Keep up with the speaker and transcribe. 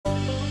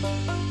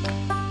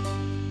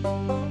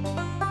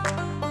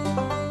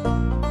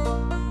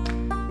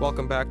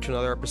welcome back to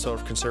another episode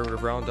of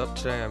Conservative Roundup.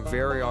 Today I'm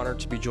very honored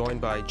to be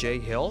joined by Jay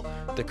Hill,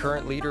 the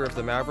current leader of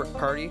the Maverick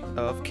Party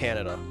of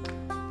Canada.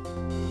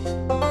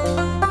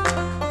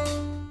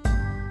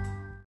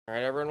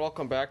 Alright everyone,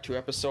 welcome back to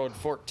episode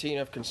 14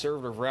 of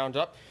Conservative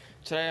Roundup.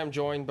 Today I'm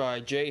joined by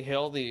Jay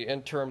Hill, the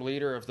interim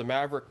leader of the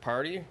Maverick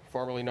Party,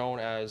 formerly known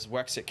as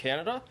Wexit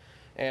Canada,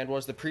 and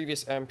was the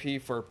previous MP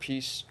for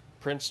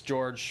Prince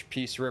George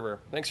Peace River.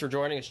 Thanks for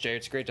joining us, Jay.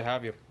 It's great to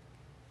have you.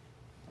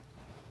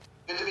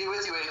 Good to be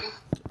with you, Aidan.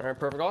 All right,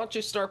 perfect. Why don't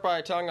you start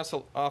by telling us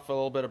off a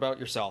little bit about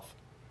yourself?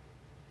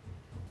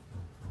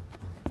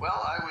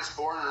 Well, I was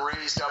born and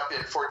raised up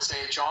in Fort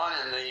St. John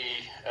in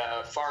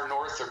the far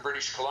north of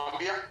British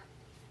Columbia,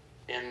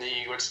 in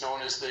the what's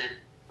known as the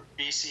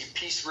BC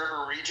Peace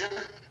River region,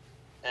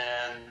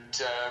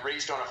 and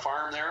raised on a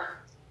farm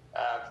there.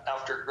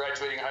 After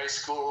graduating high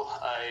school,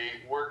 I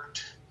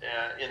worked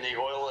in the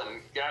oil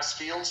and gas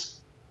fields.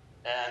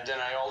 And then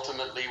I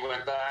ultimately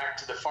went back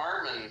to the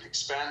farm and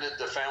expanded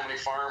the family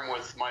farm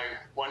with my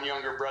one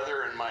younger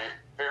brother and my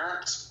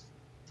parents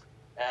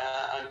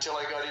until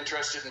I got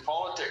interested in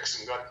politics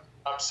and got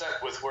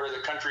upset with where the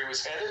country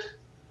was headed.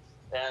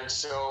 And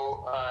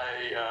so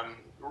I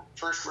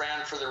first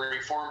ran for the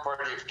Reform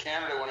Party of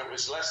Canada when it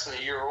was less than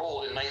a year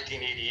old in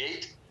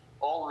 1988.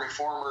 All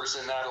reformers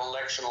in that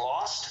election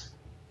lost.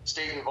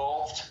 Stayed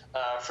involved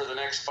for the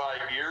next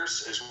 5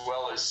 years, as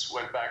well as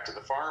went back to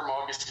the farm,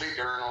 obviously,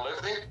 to earn a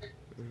living,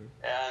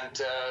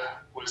 and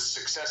was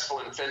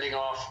successful in fending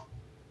off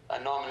a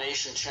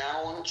nomination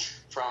challenge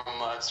from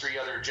 3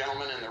 other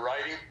gentlemen in the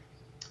riding.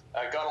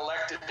 I got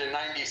elected in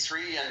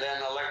 93 and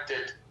then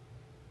elected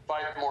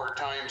 5 more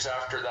times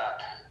after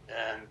that,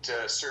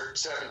 and served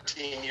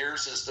 17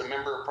 years as the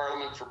Member of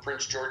Parliament for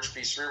Prince George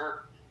Peace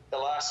River. The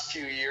last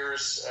few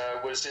years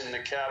was in the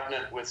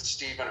cabinet with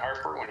Stephen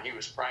Harper when he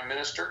was Prime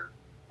Minister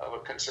of a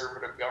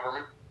Conservative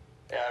government.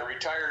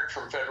 Retired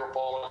from federal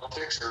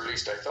politics, or at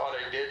least I thought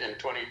I did, in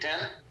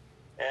 2010.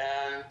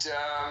 And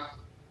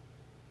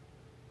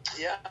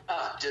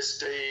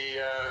just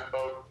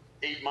about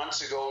 8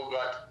 months ago,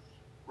 got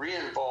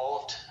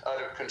re-involved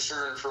out of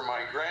concern for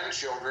my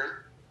grandchildren,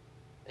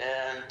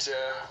 and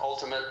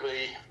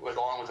ultimately,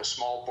 along with a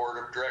small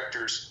board of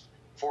directors,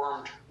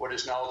 formed what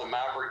is now the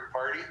Maverick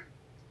Party.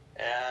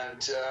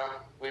 And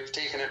we've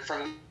taken it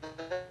from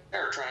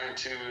there, trying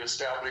to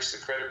establish the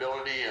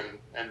credibility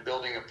and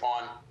building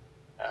upon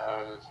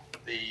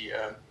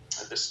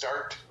the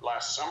start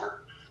last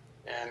summer,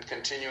 and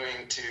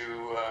continuing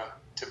to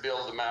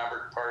build the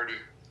Maverick Party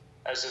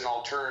as an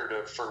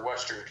alternative for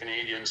Western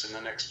Canadians in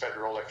the next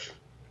federal election.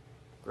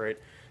 Great.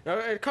 Now,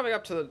 coming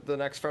up to the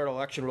next federal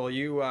election, will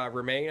you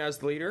remain as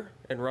the leader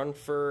and run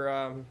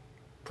for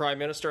Prime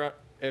Minister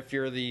if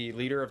you're the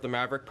leader of the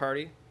Maverick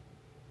Party?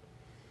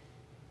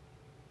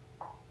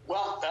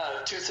 Well,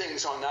 2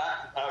 things on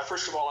that.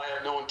 First of all, I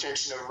have no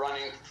intention of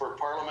running for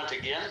Parliament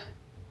again.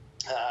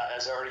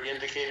 As I already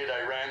indicated,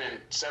 I ran in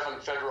 7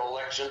 federal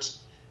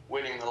elections,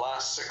 winning the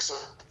last 6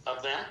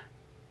 of them.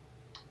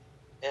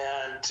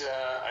 And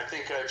I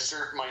think I've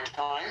served my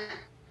time,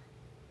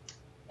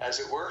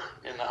 as it were,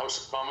 in the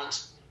House of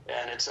Commons,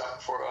 and it's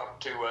up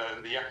to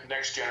the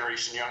next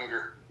generation,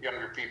 younger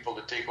people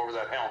to take over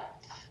that helm.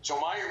 So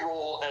my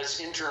role as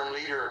interim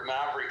leader of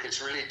Maverick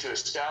is really to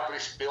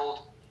establish,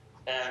 build,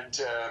 and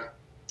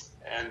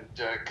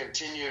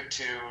continue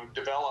to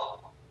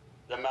develop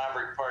the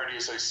Maverick Party,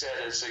 as I said,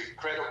 as a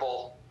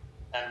credible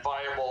and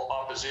viable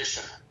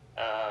opposition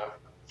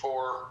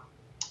for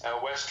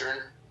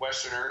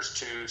Westerners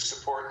to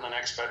support in the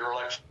next federal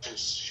elections,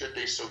 should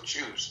they so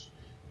choose.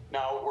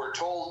 Now, we're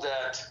told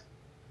that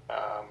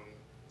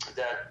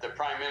the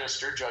Prime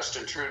Minister,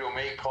 Justin Trudeau,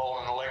 may call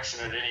an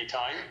election at any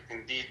time.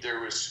 Indeed, there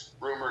was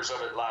rumors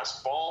of it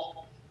last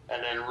fall,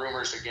 and then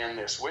rumors again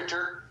this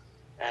winter.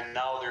 And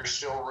now there's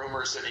still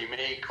rumors that he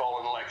may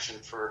call an election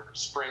for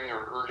spring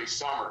or early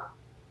summer.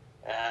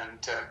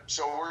 And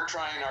so we're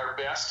trying our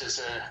best as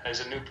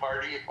a new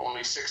party,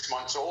 only 6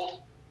 months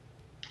old,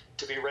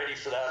 to be ready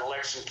for that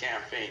election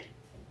campaign.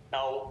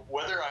 Now,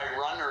 whether I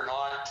run or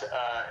not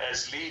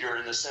as leader,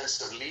 in the sense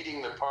of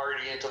leading the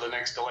party into the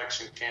next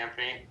election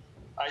campaign,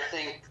 I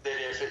think that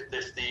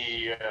if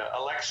the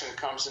election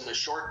comes in the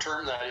short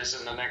term, that is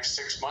in the next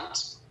 6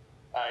 months,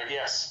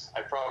 yes,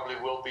 I probably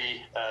will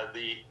be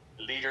the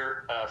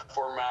leader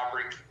for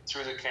Maverick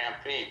through the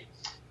campaign.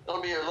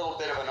 It'll be a little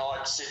bit of an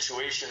odd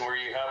situation where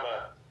you have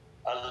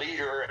a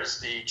leader as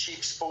the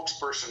chief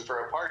spokesperson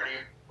for a party,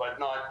 but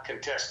not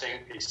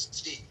contesting a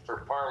seat for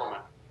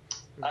Parliament.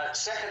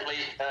 Secondly,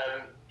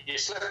 you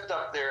slipped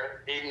up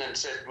there, Aidan, and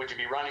said, would you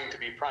be running to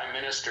be Prime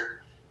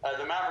Minister?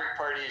 The Maverick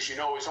Party, as you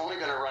know, is only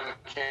going to run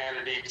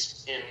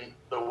candidates in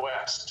the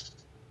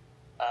West,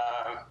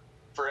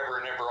 forever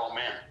and ever, all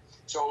men.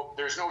 So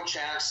there's no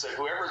chance that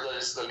whoever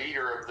is the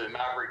leader of the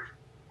Maverick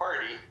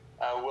Party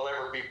will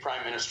ever be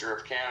Prime Minister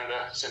of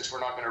Canada, since we're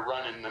not going to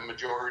run in the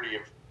majority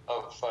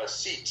of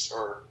seats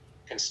or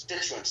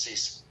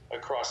constituencies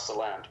across the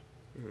land.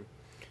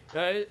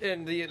 Mm-hmm.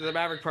 And the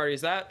Maverick Party,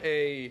 is that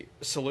a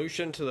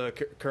solution to the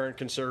current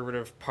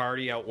Conservative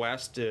Party out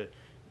west?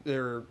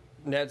 They're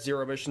net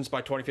zero emissions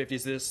by 2050?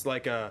 Is this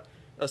like a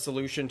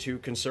solution to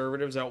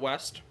Conservatives out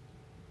west?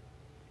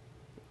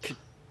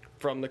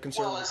 From the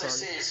Conservative Well, as I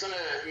say,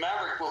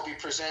 Maverick will be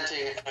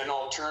presenting an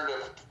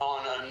alternative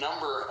on a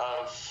number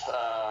of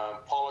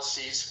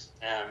policies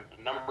and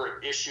a number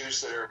of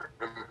issues that are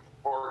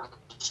important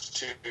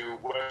to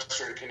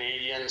Western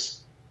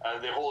Canadians.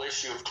 The whole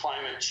issue of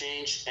climate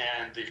change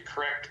and the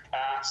correct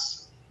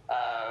paths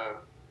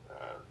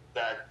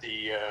that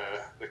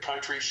the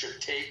country should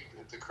take,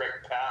 the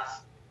correct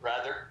path,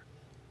 rather,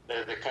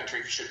 the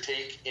country should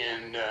take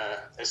in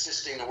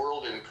assisting the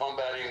world in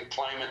combating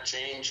climate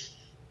change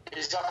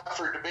is up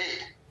for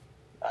debate.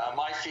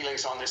 My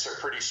feelings on this are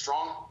pretty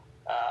strong.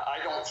 I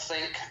don't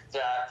think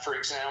that, for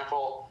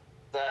example,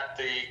 that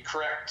the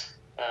correct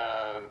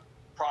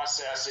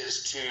process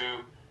is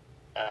to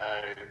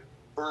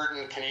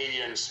burden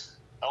Canadians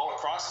all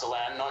across the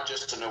land, not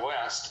just in the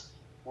West,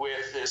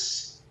 with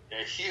this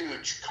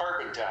huge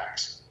carbon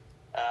tax.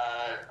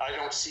 I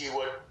don't see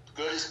what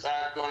good is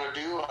that going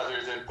to do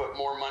other than put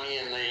more money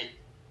in the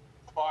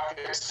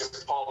pockets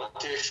of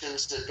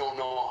politicians that don't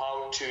know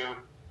how to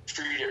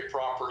treat it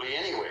properly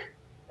anyway.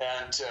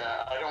 And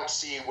I don't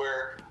see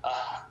where a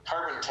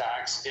carbon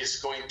tax is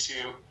going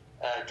to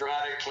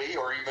dramatically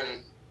or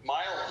even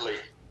mildly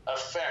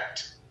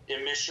affect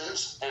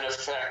emissions and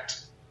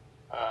affect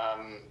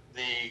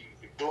the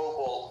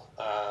global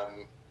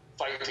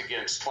fight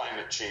against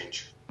climate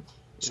change.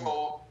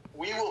 So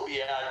we will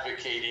be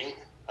advocating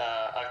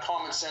a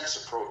common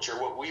sense approach,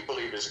 or what we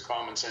believe is a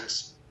common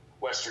sense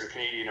Western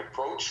Canadian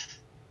approach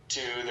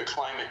to the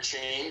climate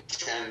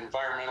change and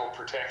environmental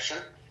protection,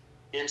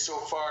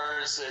 insofar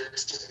as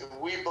that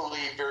we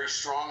believe very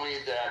strongly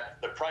that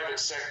the private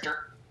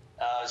sector,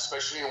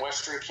 especially in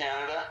Western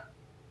Canada,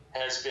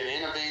 has been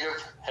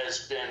innovative,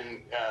 has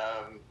been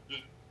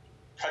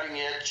cutting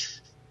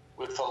edge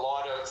with a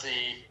lot of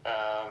the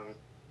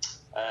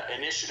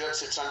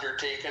initiatives it's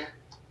undertaken.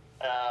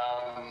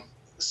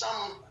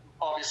 Some,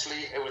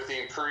 obviously, with the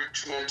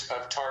encouragement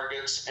of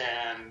targets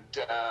and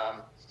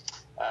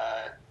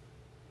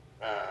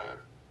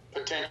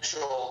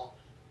potential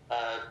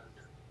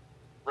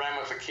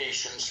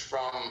ramifications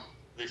from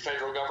the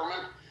federal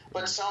government,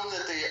 but some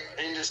that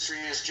the industry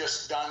has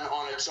just done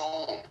on its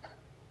own.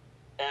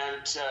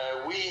 And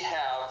we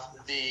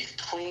have the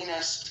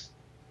cleanest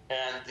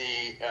and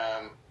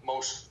the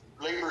most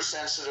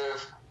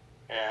labor-sensitive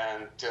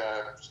and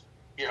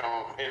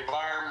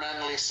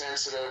environmentally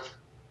sensitive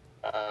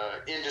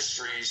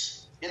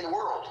industries in the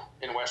world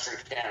in Western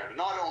Canada.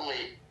 Not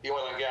only the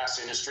oil and gas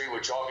industry,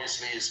 which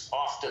obviously is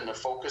often the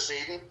focus,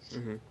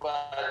 Aidan,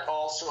 but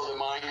also the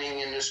mining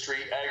industry,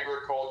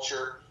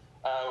 agriculture.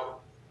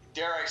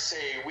 Dare I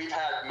say, we've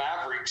had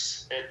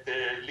mavericks at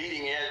the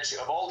leading edge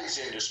of all these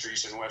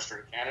industries in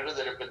Western Canada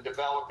that have been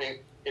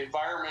developing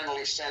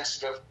environmentally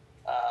sensitive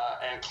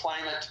and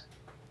climate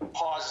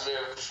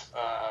positive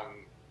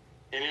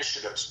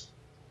initiatives.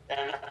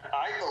 And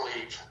I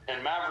believe,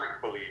 and Maverick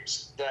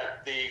believes,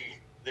 that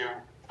the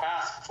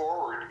path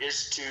forward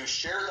is to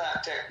share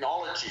that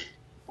technology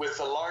with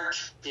the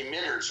large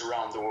emitters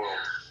around the world: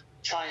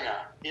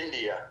 China,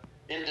 India,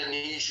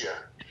 Indonesia,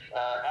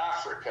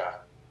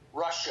 Africa,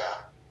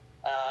 Russia.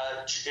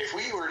 If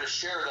we were to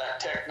share that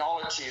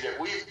technology that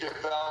we've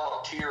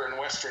developed here in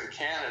Western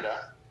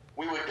Canada,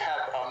 we would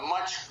have a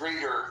much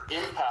greater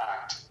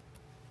impact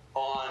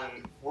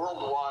on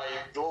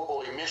worldwide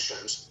global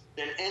emissions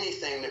than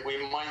anything that we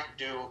might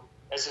do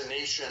as a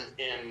nation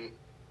in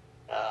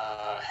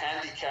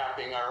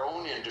handicapping our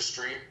own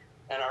industry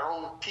and our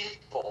own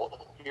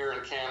people here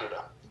in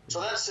Canada. So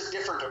that's a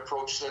different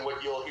approach than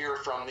what you'll hear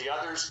from the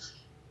others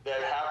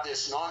that have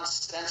this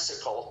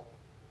nonsensical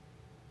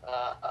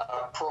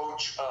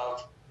approach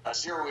of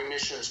zero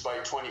emissions by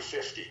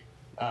 2050.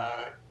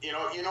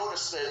 You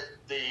notice that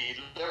the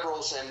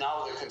Liberals and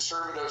now the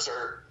Conservatives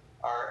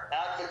are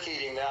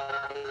advocating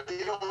that, but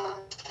they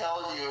don't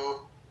tell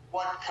you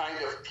what kind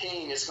of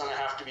pain is going to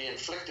have to be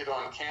inflicted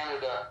on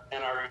Canada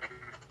and our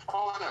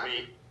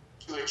economy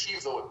to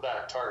achieve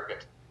that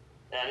target.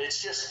 And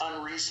it's just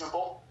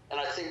unreasonable, and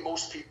I think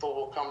most people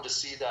will come to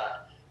see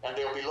that, and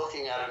they'll be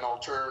looking at an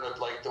alternative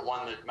like the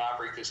one that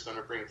Maverick is going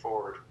to bring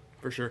forward.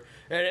 For sure.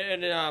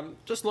 And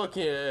just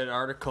looking at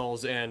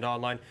articles and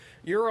online,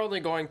 you're only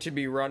going to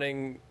be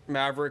running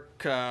Maverick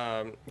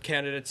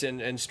candidates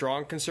in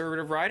strong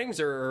Conservative ridings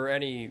or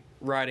any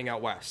riding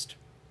out west?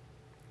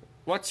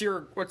 What's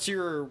your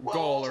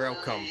goal or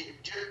outcome?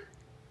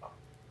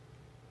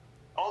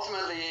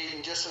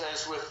 Ultimately, just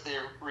as with the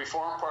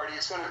Reform Party,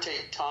 it's going to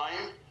take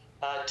time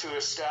to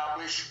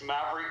establish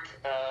Maverick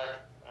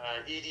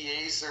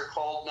EDAs, they're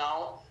called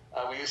now.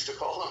 We used to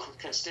call them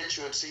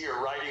constituency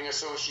or riding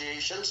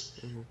associations.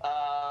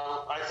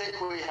 I think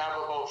we have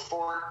about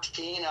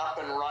 14 up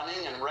and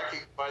running and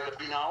recognized by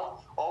the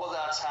now. All of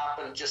that's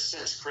happened just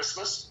since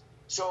Christmas.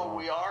 So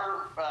we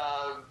are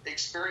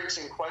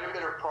experiencing quite a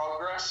bit of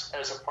progress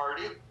as a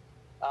party.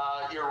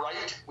 You're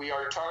right. We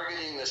are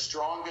targeting the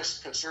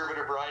strongest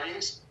Conservative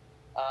ridings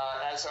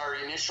as our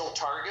initial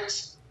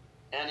targets.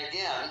 And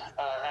again,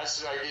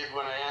 as I did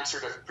when I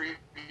answered a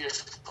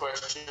previous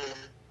question,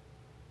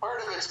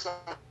 part of it's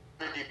going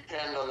to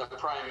depend on the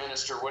Prime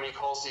Minister when he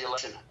calls the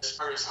election, as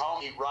far as how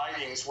many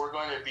ridings we're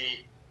going to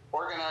be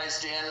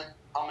organized in,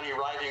 how many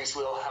ridings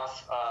we'll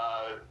have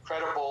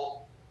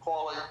credible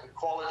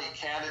quality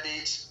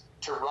candidates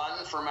to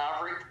run for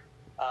Maverick.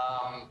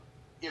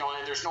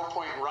 And there's no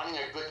point in running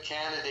a good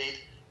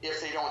candidate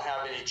if they don't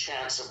have any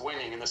chance of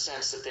winning, in the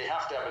sense that they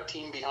have to have a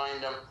team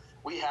behind them.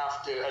 We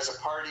have to, as a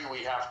party, we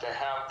have to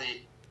have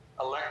the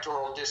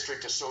Electoral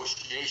District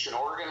Association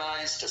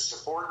organized to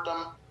support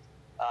them,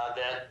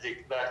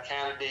 that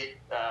candidate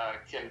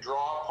can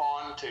draw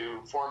upon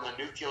to form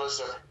the nucleus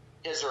of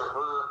his or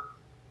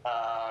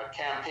her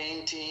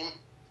campaign team.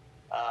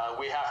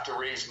 We have to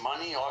raise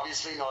money,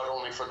 obviously, not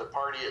only for the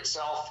party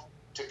itself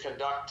to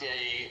conduct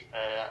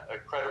a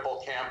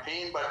credible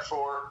campaign, but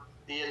for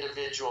the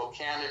individual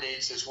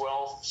candidates as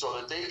well, so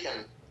that they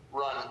can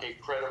run a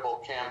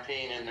credible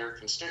campaign in their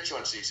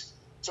constituencies.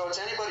 So it's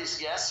anybody's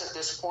guess at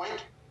this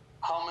point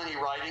how many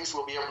ridings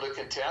we'll be able to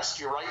contest.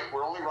 You're right,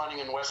 we're only running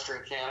in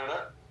Western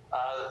Canada.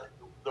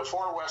 The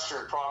 4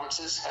 Western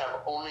provinces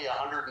have only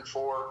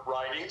 104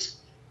 ridings.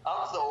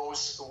 Of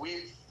those,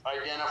 we've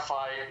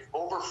identified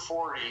over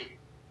 40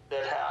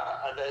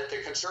 that the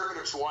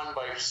Conservatives won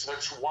by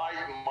such wide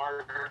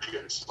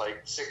margins,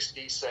 like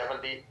 60,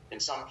 70, in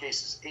some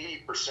cases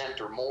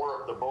 80% or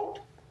more of the vote.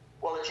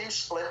 Well, if you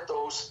split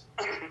those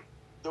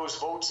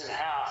votes in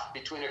half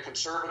between a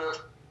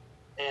Conservative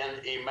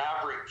and a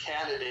Maverick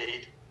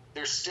candidate,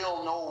 there's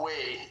still no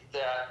way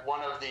that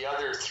one of the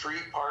other 3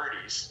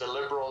 parties, the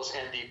Liberals,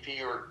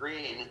 NDP, or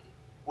Green,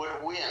 would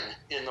win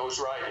in those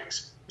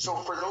ridings. So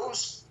for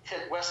those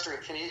Western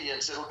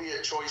Canadians, it'll be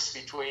a choice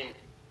between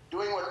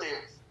doing what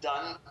they've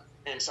done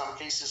in some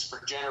cases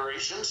for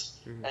generations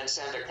and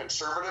send a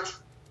Conservative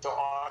to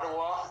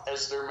Ottawa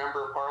as their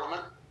member of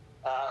Parliament,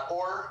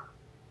 or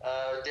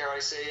dare I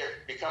say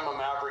it, become a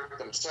Maverick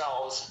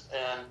themselves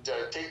and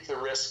take the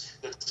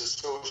risk that's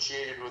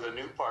associated with a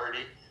new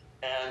party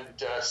and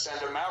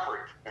send a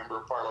Maverick member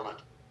of Parliament.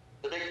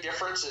 The big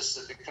difference is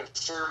that the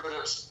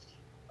Conservatives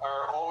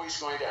are always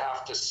going to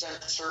have to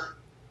censor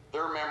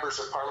their members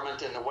of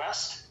Parliament in the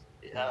West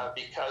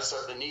because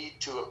of the need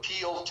to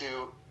appeal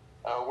to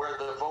where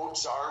the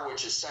votes are,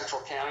 which is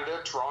Central Canada,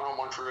 Toronto,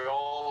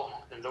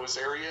 Montreal, and those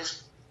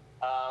areas,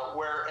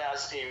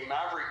 whereas a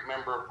Maverick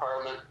member of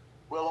Parliament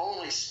will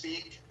only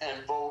speak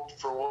and vote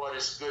for what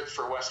is good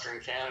for Western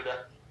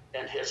Canada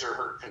and his or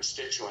her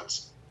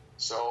constituents.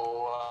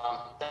 So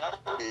that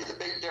will be the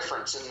big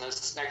difference in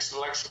this next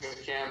election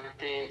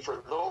campaign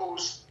for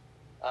those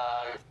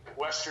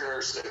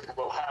Westerners that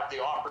will have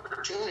the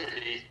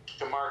opportunity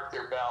to mark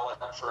their ballot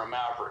for a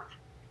Maverick.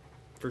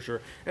 For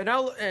sure. And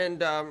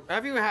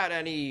have you had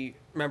any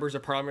members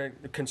of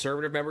Parliament,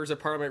 Conservative members of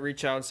Parliament,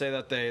 reach out and say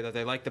that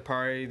they like the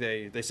party,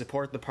 they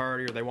support the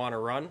party, or they want to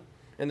run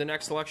in the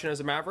next election as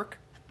a Maverick?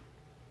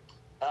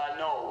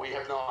 No, we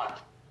have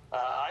not.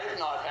 I have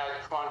not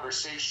had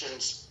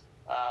conversations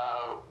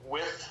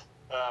with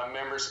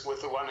members,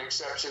 with the one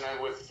exception,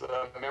 and with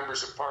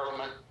members of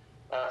Parliament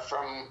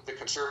from the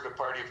Conservative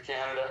Party of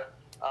Canada.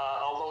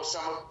 Although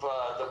some of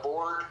the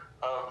board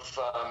of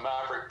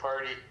Maverick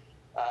Party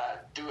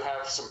do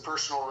have some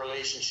personal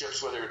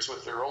relationships, whether it's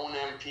with their own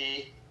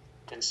MP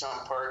in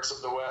some parts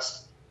of the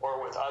West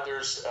or with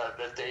others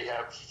that they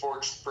have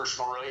forged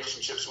personal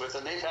relationships with,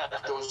 and they've had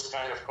those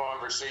kind of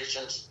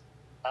conversations.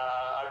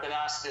 I've been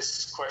asked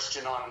this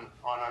question on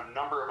a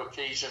number of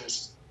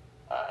occasions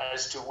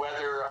as to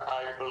whether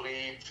I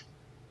believe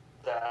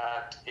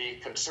that a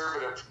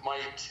Conservative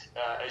might,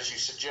 as you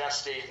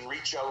suggest, Aidan,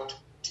 reach out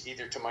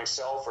either to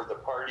myself or the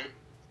party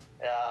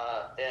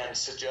and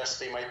suggest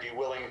they might be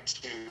willing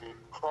to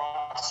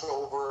cross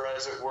over,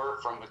 as it were,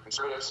 from the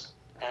Conservatives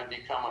and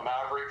become a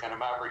Maverick and a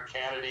Maverick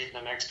candidate in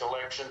the next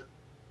election.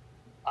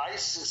 I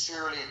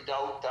sincerely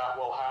doubt that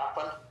will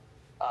happen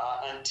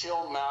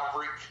until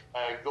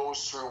Maverick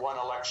goes through one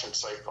election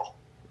cycle.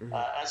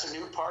 As a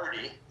new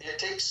party, it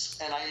takes,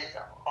 and I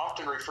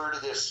often refer to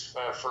this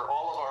for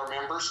all of our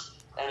members,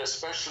 and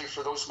especially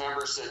for those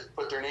members that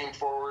put their name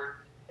forward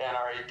and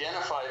are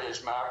identified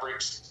as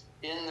Mavericks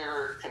in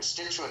their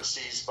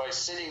constituencies by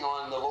sitting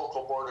on the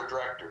local board of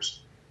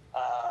directors.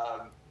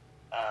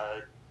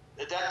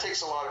 That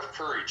takes a lot of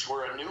courage.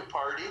 We're a new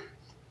party.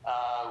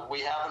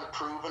 We haven't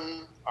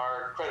proven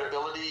our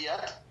credibility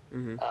yet.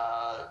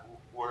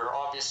 We're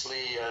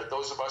obviously,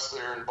 those of us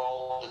that are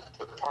involved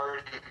at the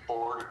party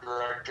board of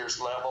directors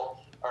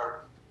level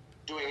are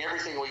doing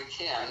everything we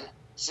can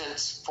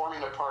since forming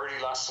the party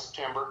last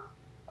September.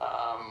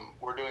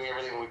 We're doing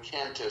everything we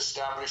can to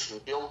establish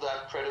and build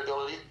that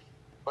credibility.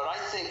 But I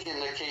think in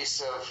the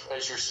case of,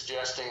 as you're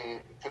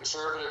suggesting,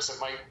 Conservatives that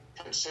might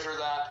consider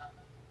that,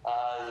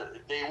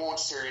 they won't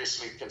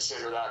seriously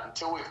consider that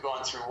until we've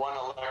gone through one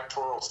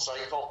electoral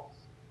cycle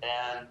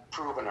and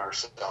proven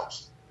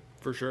ourselves.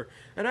 For sure.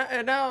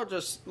 And now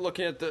just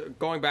looking at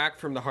going back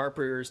from the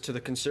Harper years to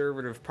the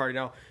Conservative Party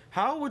now,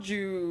 how would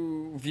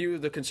you view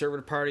the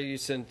Conservative Party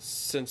since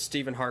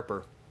Stephen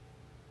Harper?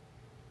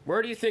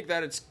 Where do you think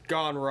that it's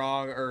gone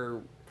wrong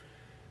or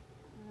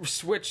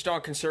switched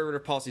on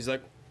conservative policies?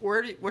 Like,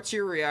 what's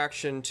your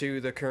reaction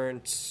to the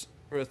current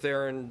with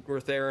Aaron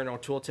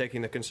O'Toole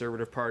taking the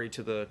Conservative Party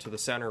to the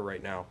center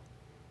right now?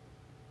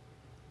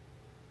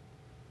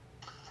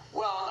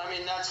 Well, I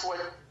mean, that's what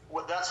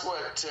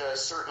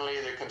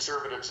certainly the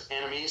Conservatives'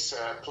 enemies,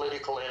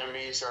 political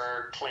enemies,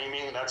 are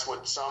claiming. That's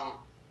what some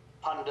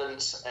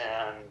pundits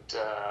and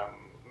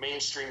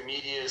mainstream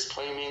media is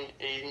claiming,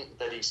 Aidan,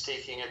 that he's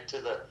taking it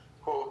to the,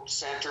 quote,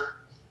 center.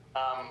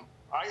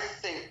 I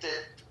think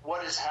that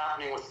what is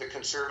happening with the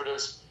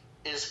Conservatives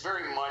is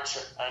very much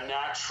a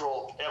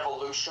natural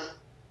evolution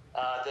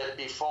that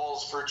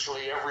befalls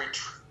virtually every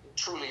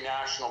truly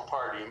national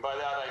party. And by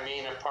that I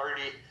mean a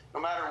party, no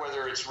matter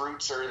whether its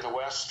roots are in the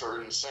West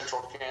or in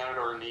central Canada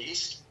or in the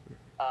East,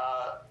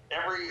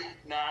 every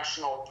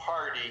national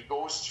party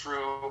goes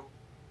through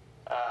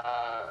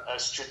a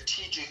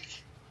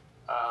strategic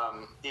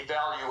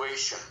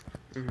evaluation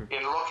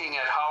in looking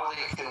at how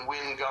they can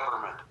win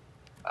government.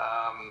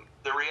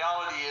 The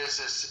reality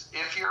is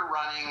if you're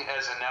running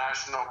as a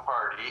national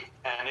party,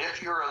 and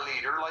if you're a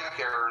leader like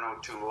Aaron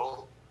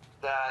O'Toole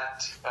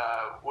that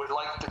would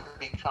like to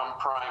become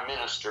prime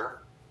minister,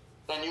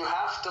 then you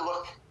have to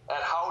look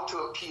at how to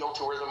appeal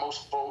to where the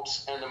most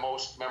votes and the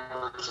most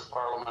members of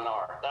parliament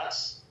are.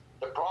 That's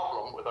the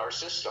problem with our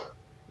system,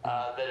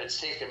 that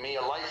it's taken me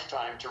a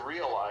lifetime to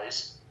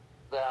realize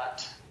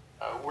that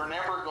we're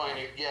never going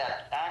to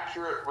get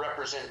accurate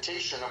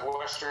representation of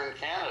Western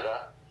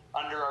Canada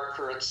under our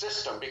current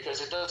system,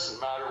 because it doesn't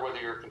matter whether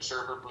you're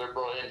Conservative,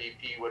 Liberal,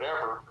 NDP,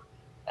 whatever,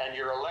 and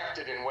you're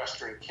elected in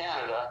Western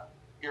Canada,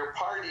 your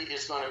party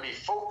is going to be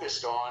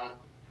focused on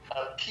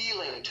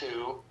appealing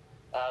to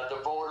the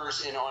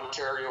voters in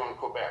Ontario and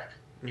Quebec,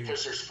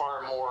 because there's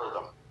far more of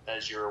them,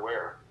 as you're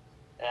aware.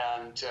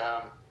 And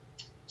how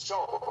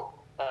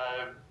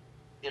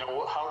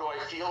do I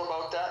feel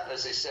about that?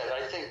 As I said,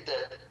 I think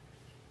that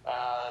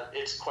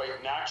it's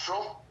quite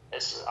natural.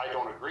 I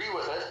don't agree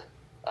with it,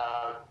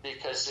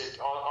 because it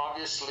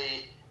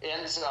obviously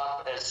ends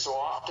up, as so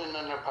often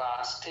in the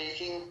past,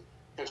 taking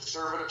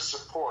Conservative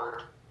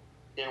support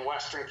in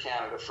Western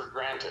Canada for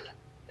granted.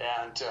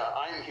 And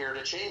I'm here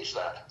to change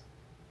that.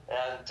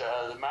 And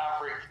the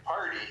Maverick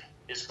Party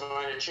is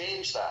going to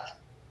change that.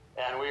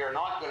 And we are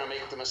not going to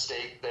make the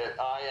mistake that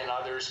I and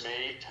others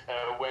made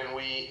when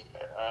we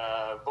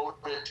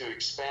voted to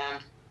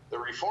expand the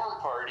Reform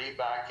Party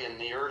back in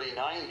the early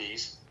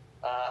 90s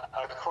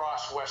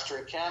across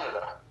Western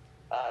Canada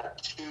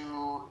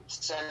to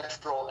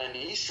Central and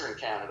Eastern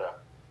Canada.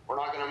 We're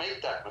not going to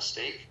make that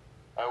mistake.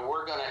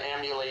 We're going to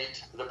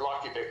emulate the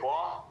Bloc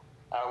Québécois,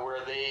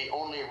 where they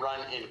only run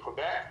in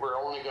Quebec. We're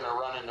only going to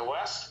run in the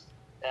West.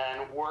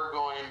 And we're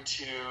going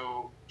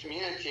to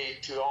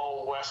communicate to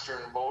all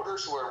Western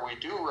voters where we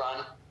do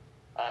run,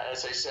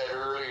 as I said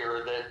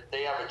earlier, that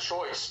they have a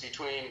choice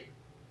between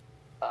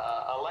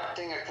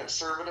electing a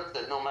Conservative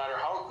that no matter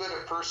how good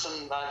a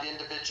person that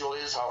individual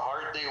is, how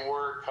hard they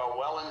work, how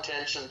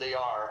well-intentioned they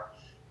are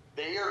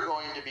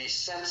going to be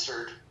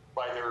censored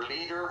by their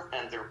leader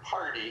and their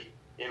party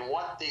in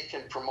what they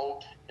can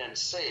promote and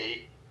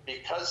say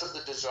because of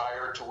the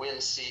desire to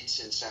win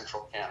seats in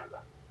Central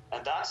Canada.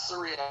 And that's the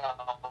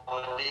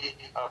reality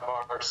of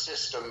our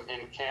system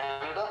in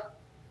Canada,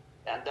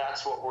 and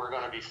that's what we're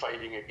going to be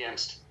fighting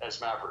against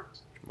as Mavericks.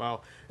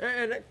 Wow.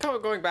 And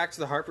going back to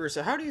the Harper,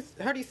 so how do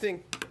you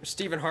think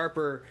Stephen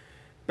Harper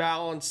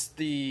balanced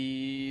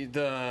the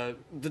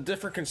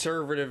different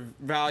conservative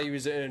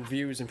values and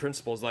views and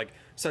principles, like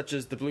such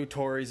as the blue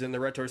Tories and the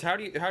red Tories? How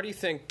do you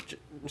think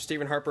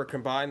Stephen Harper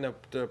combined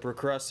the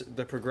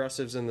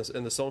progressives and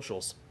the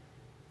socials?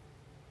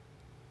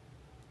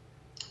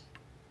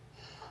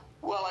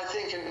 Well, I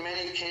think in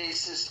many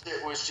cases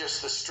it was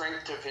just the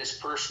strength of his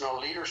personal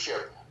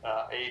leadership,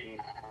 Aidan.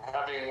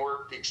 Having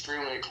worked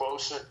extremely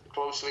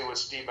closely with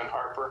Stephen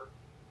Harper,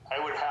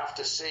 I would have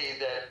to say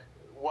that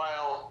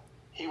while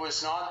he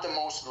was not the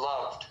most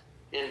loved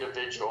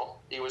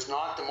individual, he was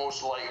not the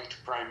most liked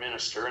prime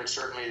minister, and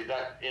certainly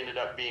that ended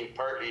up being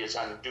partly his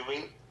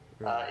undoing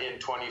in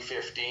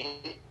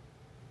 2015.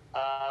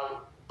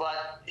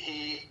 But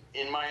he,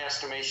 in my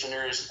estimation,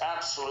 there is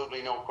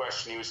absolutely no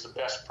question he was the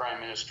best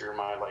prime minister in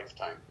my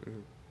lifetime.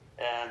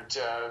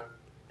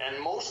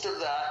 And most of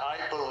that, I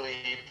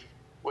believe,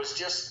 was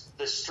just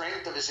the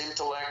strength of his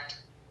intellect,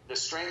 the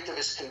strength of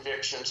his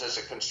convictions as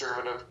a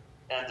Conservative,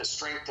 and the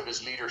strength of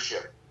his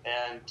leadership.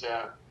 And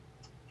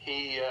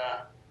he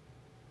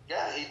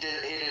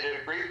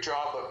did a great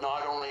job of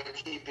not only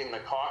keeping the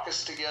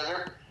caucus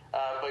together,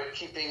 but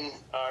keeping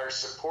our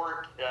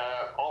support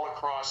all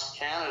across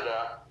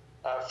Canada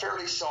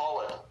fairly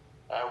solid.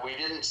 We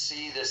didn't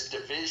see this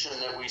division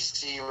that we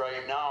see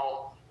right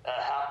now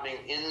happening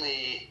in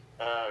the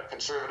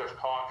Conservative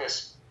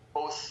caucus,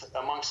 both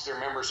amongst their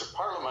members of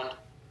Parliament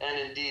and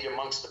indeed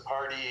amongst the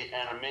party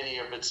and many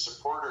of its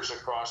supporters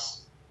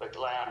across the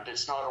land.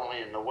 It's not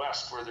only in the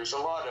West, where there's a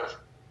lot of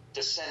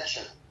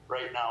dissension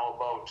right now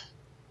about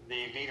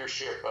the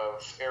leadership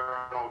of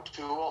Aaron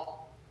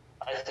O'Toole.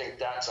 I think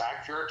that's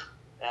accurate.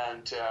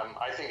 And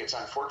I think it's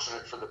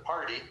unfortunate for the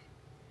party.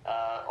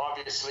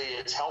 Obviously,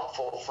 it's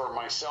helpful for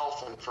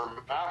myself and for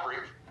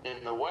Maverick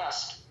in the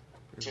West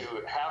to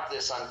have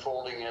this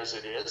unfolding as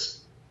it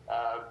is,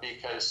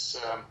 because,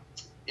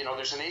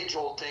 there's an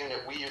age-old thing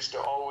that we used to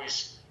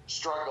always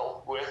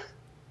struggle with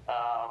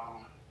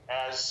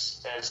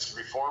as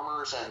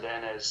reformers and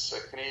then as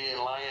Canadian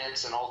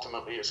Alliance and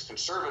ultimately as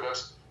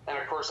Conservatives. And,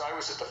 of course, I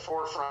was at the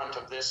forefront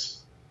of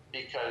this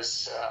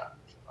because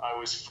I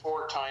was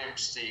 4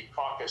 times the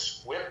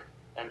caucus whip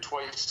and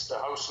twice the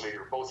House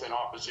leader, both in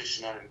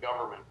opposition and in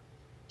government.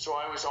 So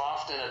I was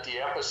often at the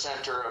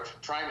epicenter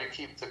of trying to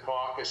keep the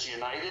caucus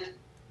united.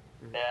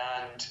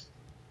 And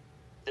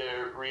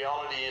the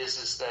reality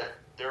is that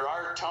there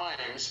are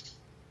times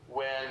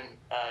when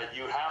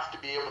you have to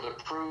be able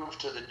to prove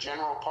to the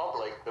general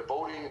public, the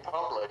voting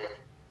public,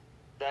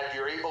 that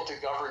you're able to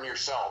govern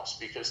yourselves,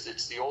 because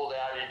it's the old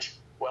adage,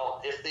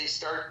 well, if they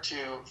start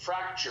to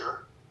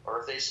fracture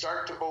or if they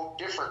start to vote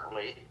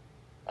differently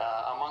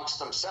amongst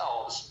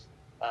themselves,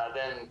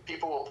 then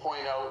people will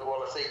point out,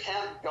 well, if they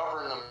can't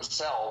govern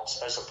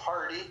themselves as a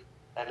party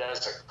and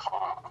as a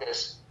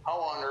caucus, how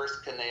on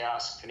earth can they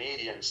ask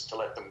Canadians to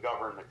let them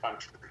govern the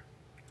country?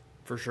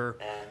 For sure.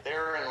 And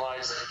therein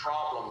lies the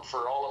problem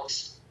for all of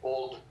these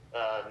old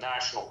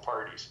national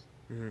parties.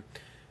 Mm-hmm.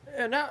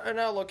 And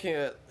now looking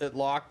at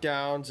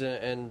lockdowns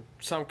and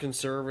some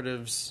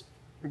Conservatives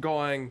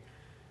going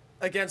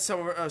against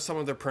some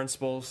of their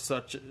principles,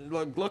 such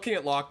looking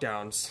at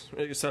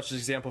lockdowns, such as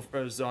example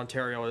as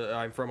Ontario.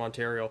 I'm from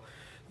Ontario.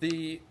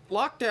 The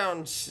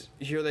lockdowns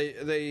here,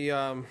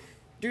 they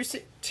do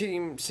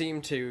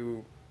seem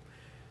to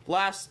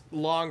last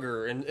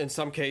longer in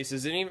some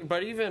cases, and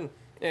even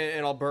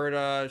in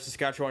Alberta,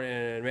 Saskatchewan,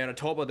 and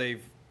Manitoba,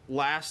 they've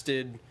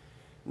lasted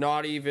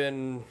not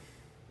even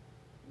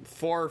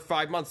 4 or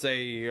 5 months.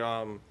 They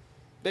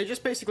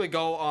just basically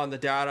go on the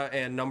data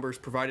and numbers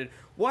provided.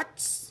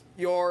 What's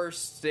your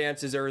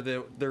stances, or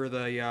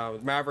the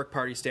Maverick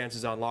Party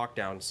stances on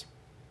lockdowns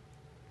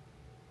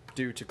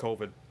due to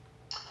COVID?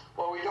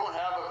 Well, we don't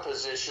have a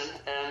position,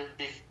 and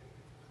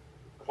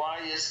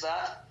why is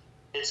that?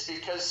 It's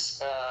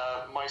because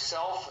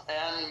myself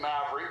and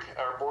Maverick,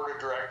 our board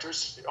of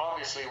directors,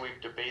 obviously we've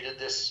debated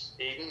this,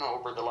 Aidan,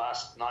 over the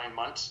last 9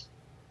 months.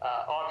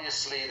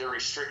 Obviously, the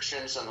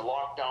restrictions and the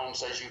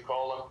lockdowns, as you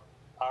call them,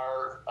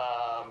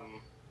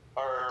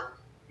 are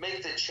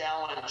make the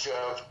challenge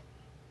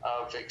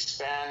of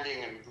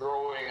expanding and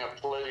growing a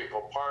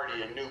political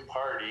party, a new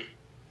party,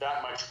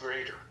 that much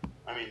greater.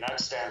 I mean, that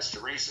stands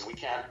to reason. We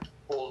can't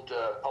hold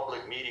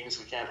public meetings,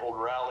 we can't hold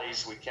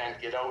rallies, we can't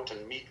get out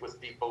and meet with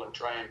people and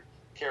try and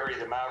carry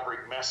the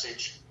Maverick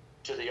message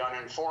to the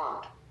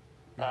uninformed.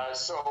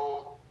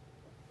 So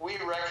we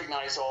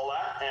recognize all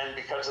that, and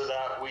because of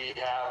that, we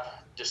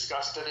have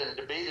discussed it and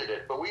debated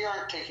it. But we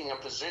aren't taking a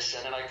position,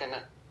 and I can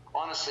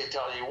honestly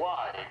tell you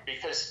why.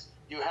 Because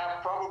you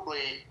have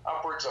probably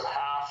upwards of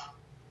half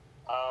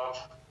of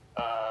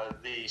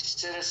the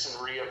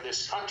citizenry of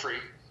this country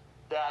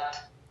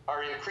that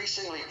are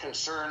increasingly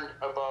concerned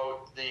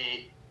about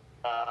the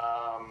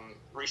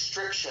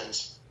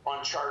restrictions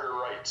on charter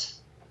rights.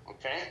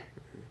 Okay?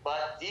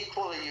 But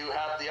equally, you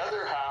have the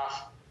other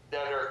half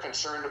that are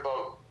concerned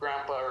about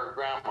grandpa or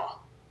grandma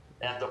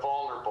and the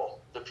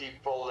vulnerable, the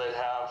people that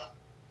have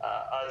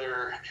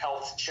other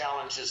health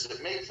challenges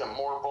that make them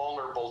more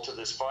vulnerable to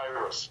this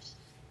virus.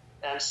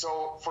 And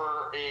so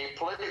for a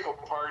political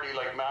party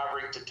like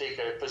Maverick to take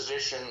a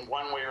position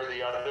one way or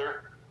the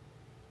other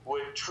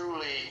would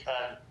truly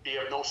be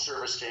of no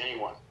service to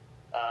anyone.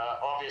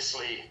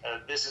 Obviously,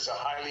 this is a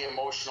highly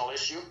emotional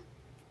issue.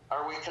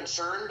 Are we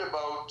concerned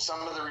about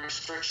some of the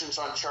restrictions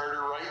on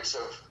charter rights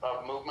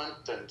of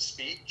movement and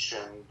speech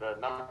and a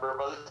number of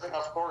other things?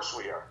 Of course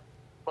we are.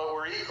 But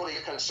we're equally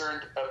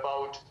concerned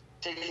about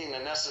taking the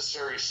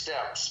necessary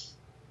steps,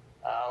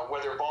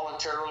 whether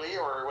voluntarily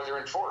or whether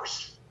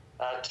enforced,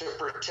 to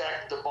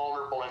protect the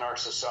vulnerable in our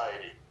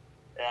society.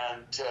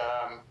 And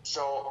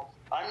so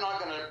I'm not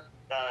going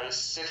to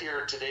sit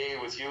here today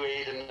with you,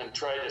 Aidan, and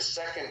try to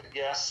second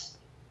guess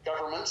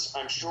governments.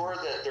 I'm sure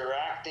that they're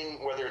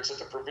acting, whether it's at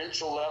the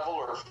provincial level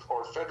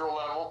or federal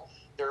level,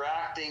 they're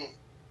acting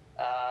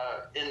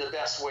in the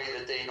best way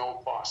that they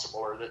know possible,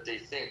 or that they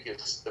think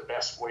is the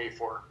best way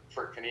for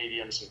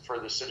Canadians and for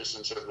the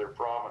citizens of their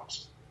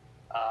province.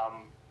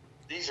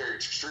 These are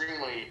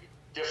extremely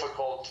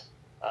difficult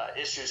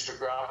issues to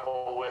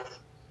grapple with.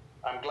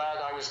 I'm glad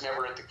I was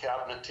never at the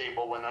cabinet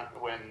table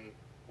when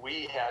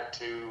we had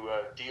to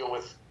deal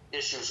with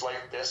issues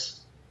like this.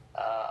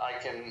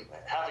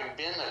 Having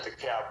been at the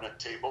cabinet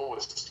table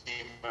with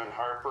Stephen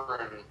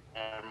Harper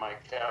and my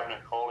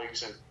cabinet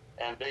colleagues,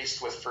 and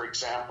faced with, for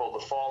example,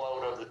 the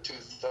fallout of the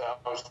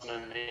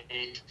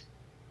 2008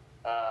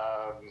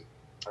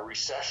 a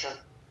recession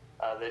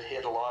that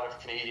hit a lot of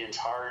Canadians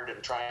hard,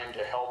 and trying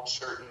to help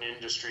certain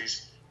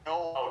industries,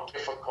 know how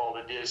difficult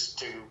it is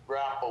to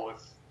grapple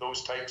with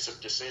those types of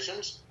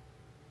decisions.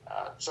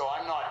 So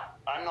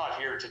I'm not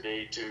here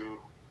today to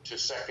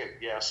second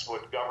guess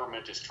what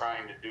government is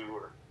trying to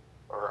do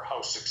or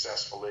how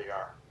successful they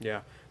are.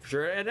 Yeah, for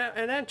sure. And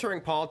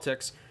entering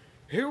politics,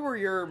 who were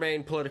your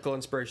main political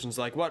inspirations?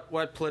 Like,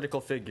 what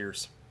political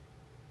figures?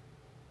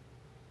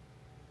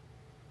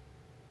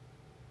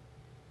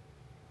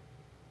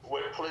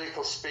 What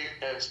political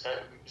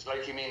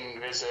like you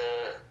mean as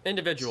a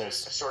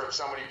Individuals, as sort of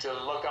somebody to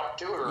look up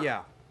to, or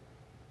yeah.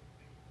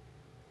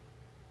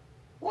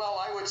 Well,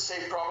 I would say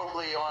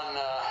probably on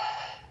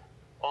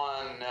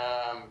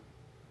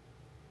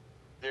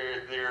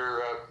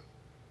their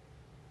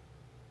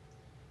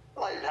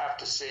well, I'd have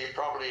to say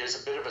probably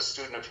as a bit of a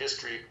student of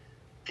history,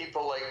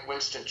 people like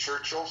Winston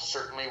Churchill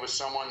certainly was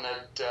someone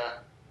that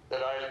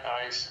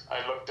I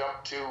looked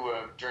up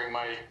to during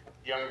my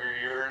younger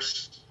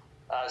years.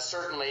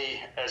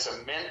 Certainly as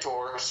a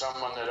mentor,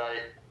 someone that I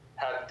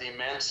had the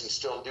immense and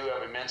still do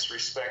have immense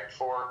respect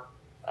for,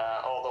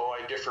 although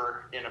I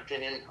differ in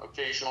opinion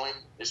occasionally,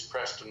 is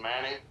Preston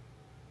Manning.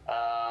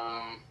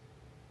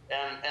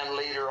 And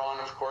later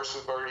on, of course,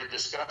 we've already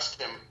discussed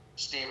him,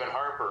 Stephen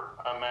Harper,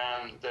 a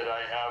man that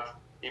I have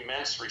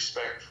immense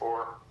respect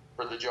for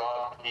the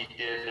job he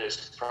did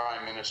as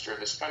Prime Minister of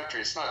this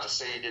country. It's not to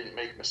say he didn't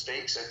make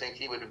mistakes. I think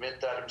he would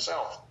admit that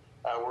himself.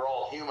 We're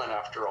all human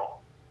after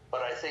all.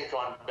 But I think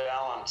on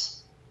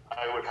balance,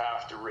 I would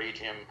have to rate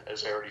him,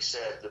 as I already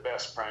said, the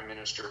best Prime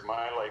Minister of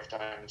my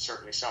lifetime, and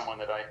certainly someone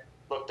that I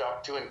looked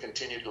up to and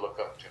continue to look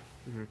up to.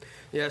 Mm-hmm.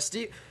 Yeah,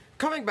 Steve,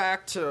 coming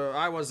back to,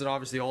 I wasn't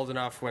obviously old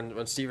enough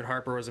when Stephen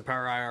Harper was in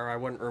power, I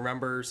wouldn't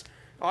remember.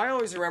 I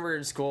always remember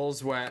in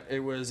schools when it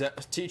was,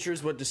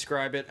 teachers would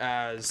describe it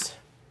as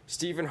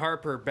Stephen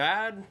Harper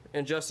bad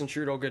and Justin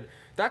Trudeau good.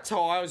 That's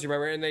how I always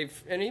remember it.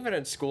 And even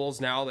in schools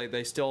now,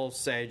 they still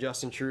say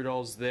Justin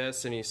Trudeau's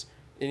this and he's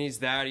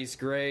that, he's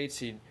great,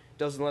 he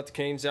doesn't let the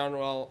Canadians down.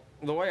 Well,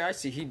 the way I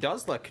see, he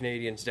does let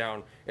Canadians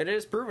down. It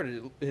is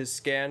proven, his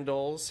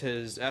scandals,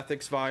 his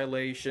ethics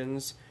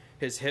violations,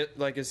 his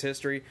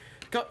history,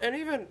 and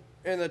even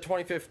in the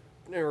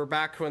 2015, or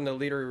back when the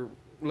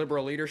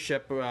Liberal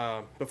leadership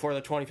before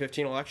the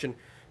 2015 election,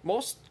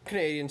 most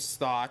Canadians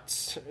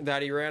thought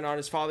that he ran on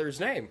his father's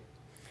name,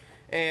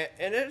 and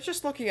it's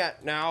just looking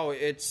at now,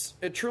 it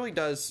truly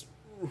does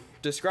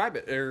describe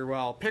it, or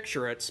well,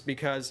 picture it,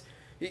 because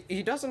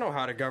he doesn't know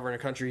how to govern a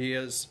country. He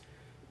has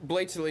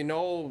blatantly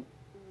no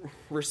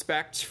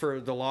respect for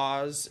the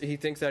laws. He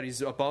thinks that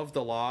he's above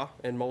the law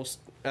in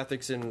most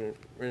ethics and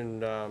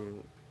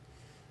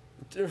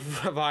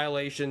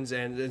violations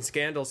and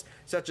scandals,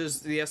 such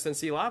as the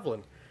SNC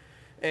Lavalin.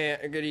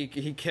 And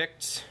he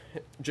kicked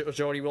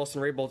Jody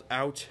Wilson-Raybould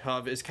out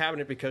of his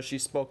cabinet because she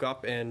spoke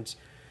up and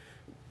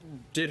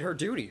did her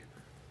duty,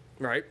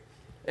 right?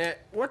 And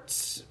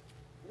what's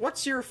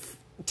your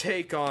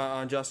take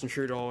on Justin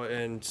Trudeau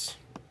and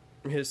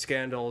his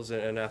scandals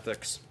and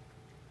ethics?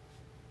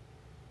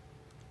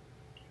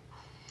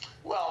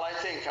 Well, I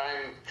think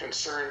I'm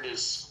concerned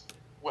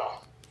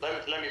well,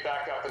 let me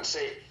back up and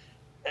say,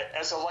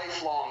 as a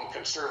lifelong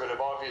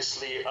conservative,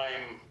 obviously I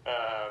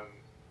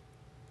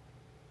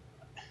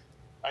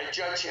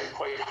judge him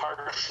quite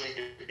harshly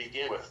to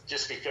begin with,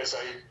 just because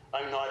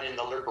I'm not in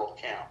the Liberal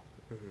camp.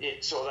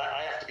 Mm-hmm. So that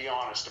I have to be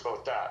honest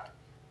about that.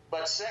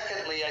 But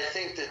secondly, I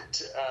think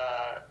that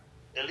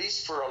at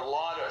least for a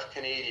lot of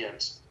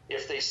Canadians,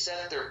 if they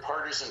set their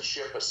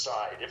partisanship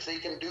aside, if they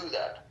can do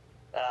that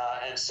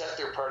and set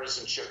their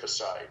partisanship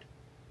aside,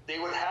 they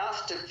would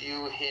have to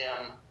view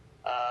him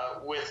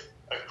with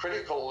a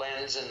critical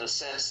lens, in the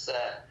sense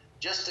that,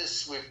 just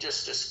as we've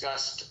just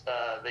discussed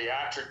the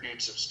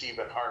attributes of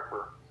Stephen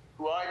Harper,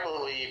 who I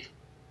believe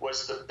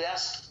was the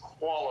best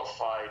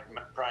qualified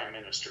Prime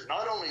Minister.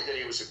 Not only that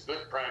he was a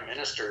good Prime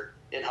Minister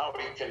in how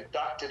he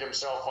conducted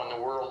himself on the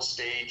world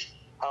stage,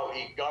 how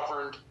he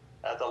governed,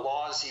 the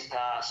laws he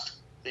passed,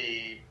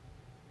 the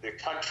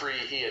country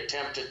he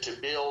attempted to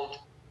build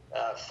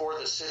for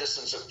the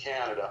citizens of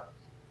Canada,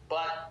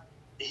 but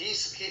he,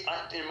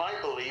 in my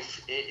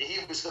belief, he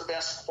was the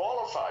best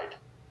qualified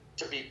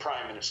to be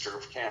Prime Minister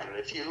of Canada.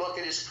 If you look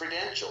at his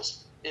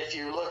credentials, if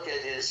you look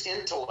at his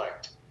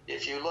intellect,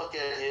 if you look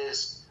at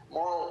his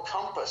moral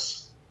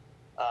compass,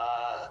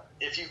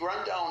 if you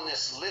run down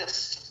this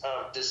list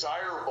of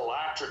desirable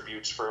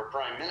attributes for a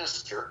Prime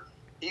Minister,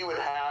 he would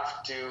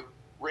have to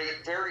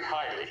rate very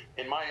highly,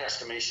 in my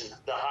estimation,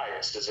 the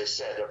highest, as I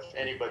said, of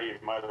anybody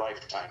in my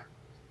lifetime.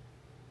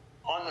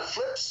 On the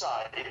flip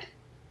side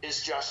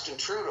is Justin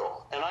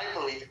Trudeau, and I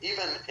believe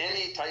even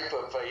any type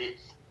of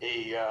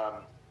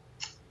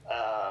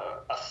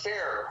a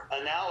fair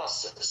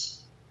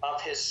analysis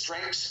of his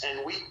strengths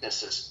and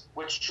weaknesses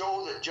would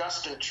show that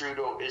Justin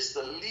Trudeau is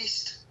the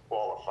least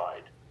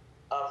qualified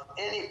of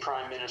any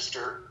Prime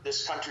Minister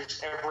this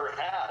country's ever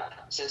had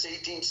since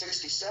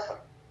 1867.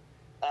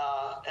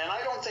 And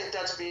I don't think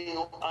that's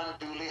being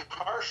unduly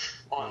harsh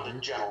on the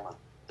gentleman.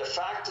 The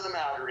fact of the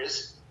matter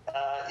is,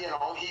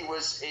 he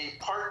was a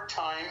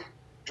part-time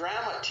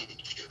drama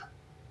teacher.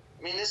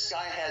 I mean, this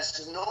guy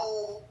has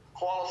no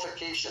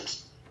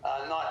qualifications,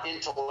 not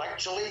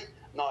intellectually,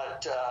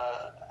 not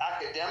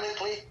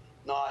academically,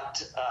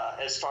 not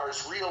as far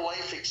as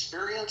real-life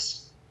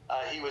experience.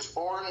 He was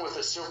born with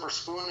a silver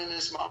spoon in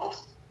his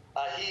mouth.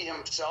 He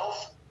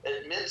himself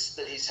admits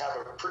that he's had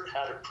a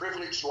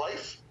privileged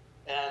life,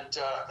 and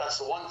that's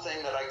the one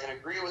thing that I can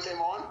agree with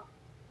him on.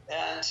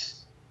 And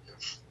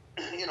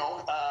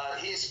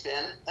he's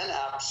been an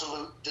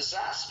absolute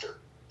disaster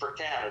for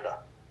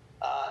Canada,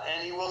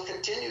 and he will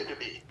continue to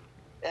be.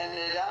 And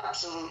it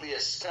absolutely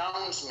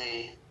astounds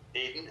me,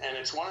 Aidan, and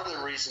it's one of the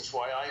reasons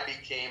why I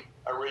became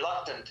a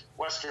reluctant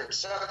Western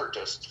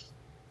separatist,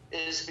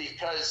 is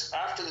because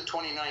after the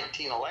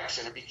 2019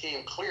 election, it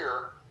became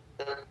clear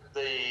that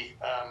the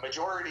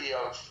majority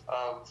of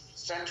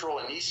Central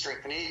and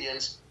Eastern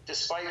Canadians,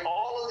 despite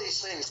all of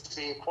these things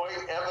being quite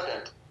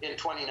evident in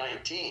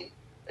 2019,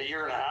 a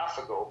year and a half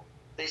ago,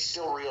 they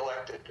still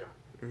re-elected him.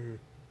 Mm-hmm.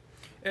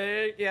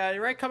 Yeah,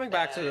 right. Coming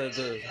back to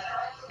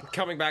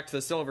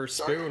the silver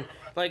spoon,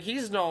 like,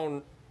 he's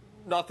known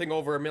nothing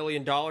over $1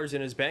 million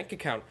in his bank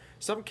account.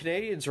 Some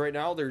Canadians right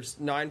now, there's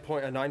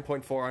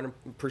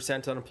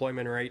 9.4%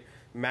 unemployment rate,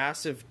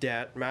 massive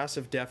debt,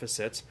 massive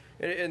deficits,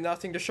 and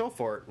nothing to show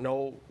for it.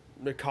 No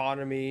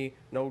economy,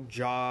 no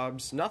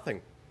jobs,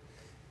 nothing.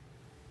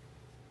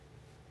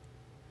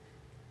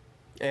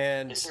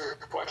 And is there a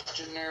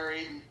question there,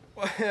 Aidan?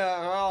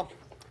 Well,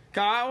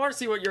 I want to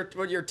see what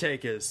your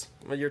take is.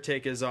 What your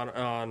take is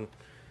on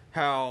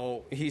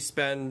how he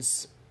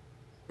spends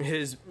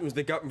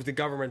the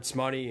government's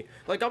money.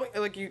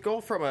 Like you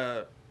go from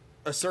a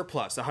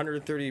surplus,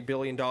 $130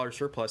 billion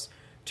surplus,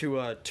 to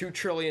a $2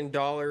 trillion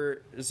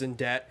in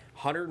debt,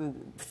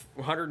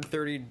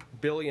 $130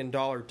 billion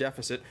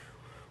deficit.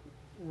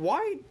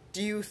 Why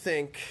do you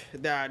think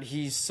that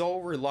he's so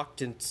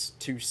reluctant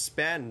to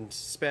spend,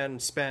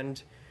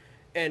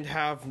 and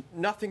have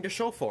nothing to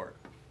show for it?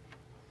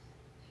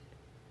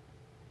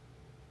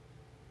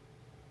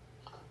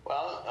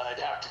 Well, I'd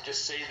have to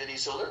just say that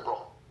he's a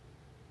Liberal.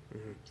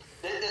 Mm-hmm.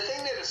 The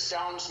thing that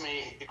astounds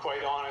me,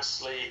 quite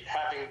honestly,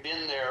 having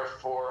been there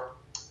for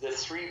the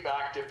 3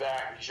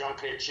 back-to-back Jean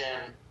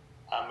Chrétien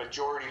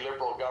majority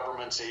Liberal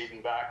governments,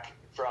 Aidan, back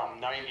from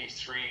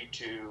 93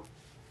 to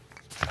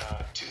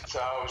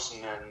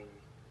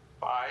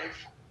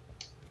 2005,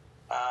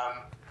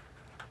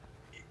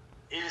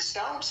 it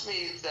astounds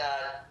me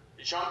that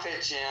Jean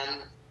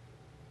Chrétien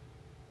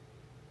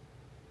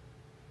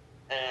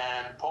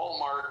and Paul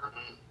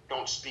Martin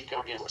don't speak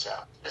out against what's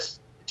happening.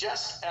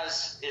 Just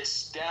as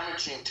it's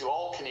damaging to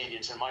all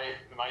Canadians, in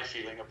my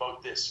feeling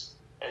about this,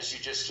 as you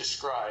just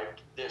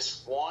described,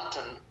 this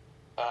wanton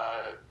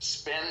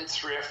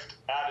spendthrift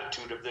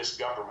attitude of this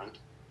government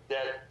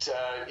that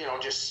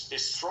just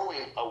is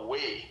throwing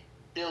away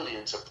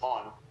billions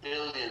upon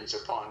billions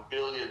upon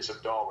billions of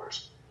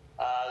dollars.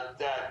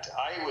 That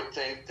I would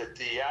think that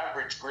the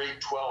average grade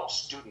 12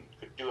 student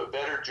could do a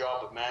better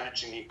job of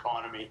managing the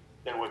economy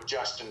than what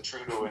Justin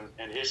Trudeau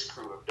and his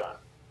crew have done.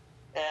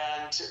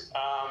 And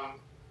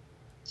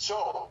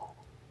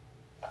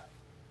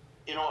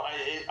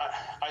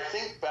I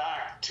think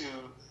back to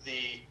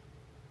the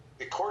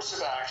course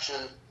of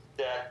action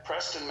that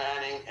Preston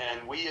Manning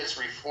and we as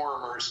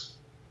reformers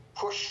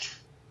pushed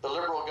the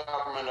Liberal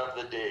government of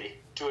the day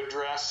to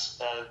address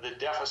the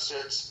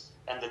deficits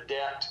and the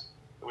debt.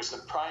 It was the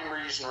prime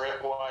reason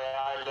why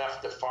I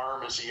left the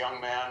farm as a young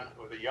man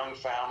with a young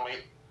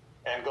family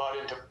and got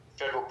into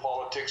federal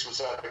politics, was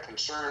out of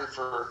concern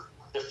for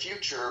the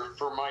future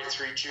for my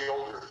 3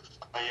 children,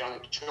 my young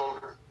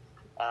children,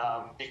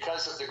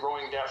 because of the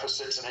growing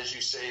deficits and, as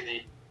you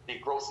say, the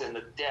growth in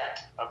the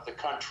debt of the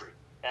country.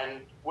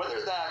 And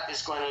whether that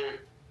is going to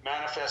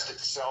manifest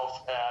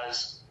itself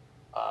as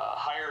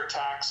higher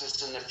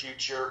taxes in the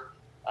future,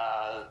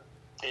 a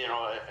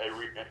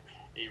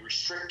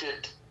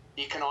restricted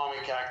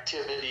economic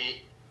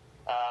activity,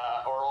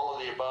 or all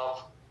of the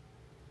above,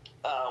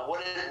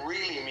 what it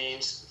really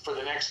means for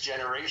the next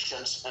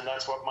generations, and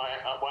that's what why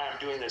I'm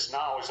doing this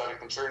now, is out of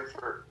concern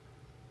for.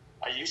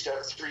 I used to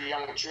have 3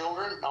 young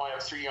children. Now I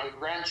have 3 young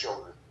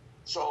grandchildren.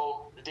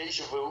 So the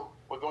deja vu,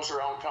 what goes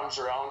around comes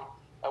around.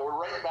 We're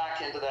right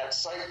back into that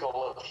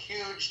cycle of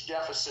huge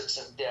deficits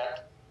and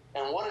debt,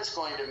 and what it's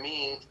going to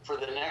mean for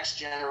the next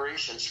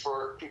generations,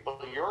 for people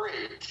your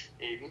age,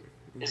 Aidan,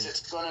 is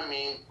it's going to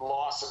mean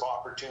loss of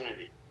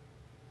opportunity.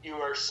 You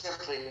are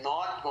simply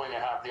not going to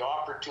have the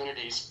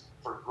opportunities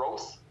for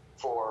growth,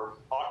 for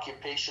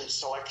occupation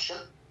selection.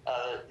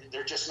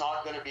 They're just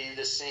not going to be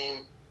the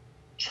same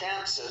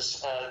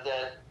chances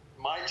that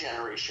my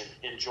generation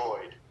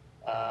enjoyed.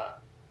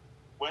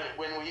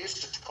 When we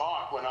used to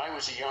talk, when I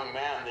was a young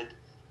man, that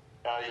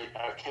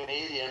a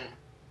Canadian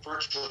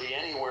virtually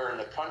anywhere in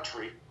the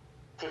country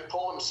could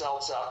pull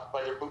themselves up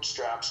by their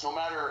bootstraps, no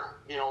matter,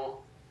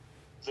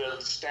 the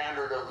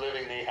standard of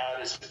living they had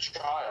as a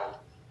child.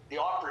 The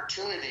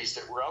opportunities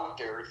that were out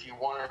there, if you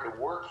wanted to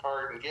work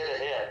hard and get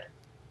ahead,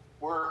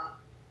 were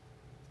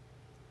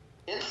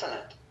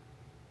infinite.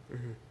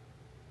 Mm-hmm.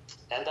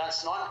 And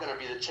that's not going to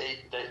be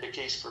the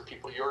case for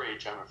people your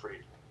age, I'm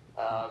afraid,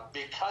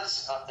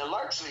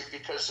 largely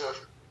because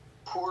of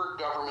poor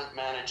government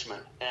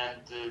management. And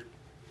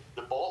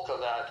the bulk of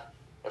that,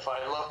 if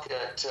I look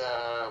at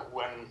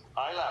when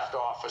I left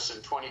office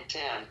in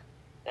 2010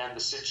 and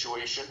the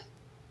situation,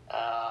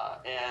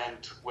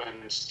 And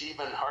when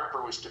Stephen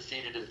Harper was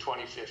defeated in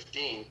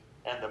 2015,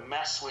 and the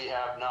mess we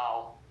have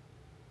now,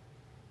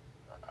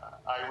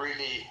 I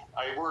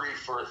worry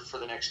for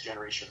the next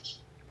generations.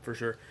 For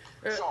sure.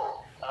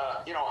 So,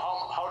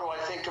 how do I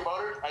think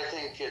about it? I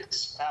think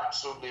it's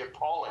absolutely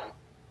appalling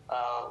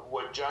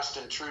what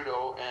Justin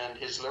Trudeau and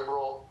his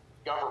Liberal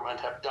government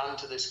have done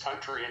to this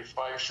country in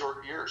 5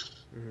 short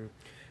years. Mm-hmm.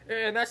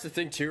 And that's the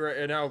thing, too,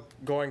 right now,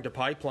 going to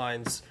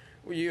pipelines,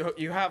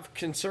 you have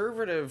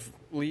conservative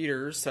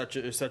leaders such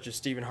as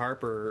Stephen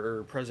Harper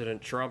or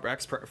President Trump,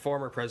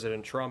 former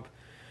President Trump,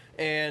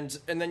 and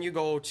then you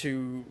go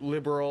to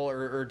liberal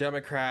or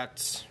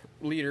Democrat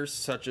leaders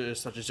such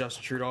as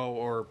Justin Trudeau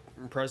or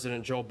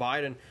President Joe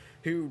Biden,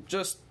 who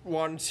just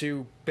want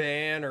to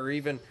ban or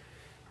even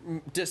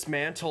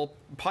dismantle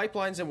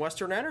pipelines and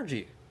Western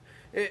energy.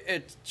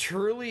 It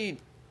truly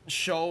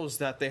shows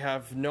that they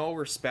have no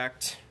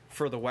respect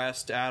for the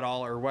West at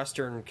all, or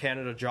Western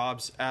Canada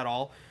jobs at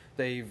all.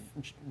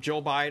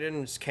 Joe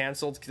Biden has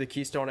canceled the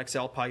Keystone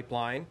XL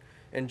pipeline,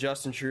 and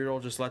Justin Trudeau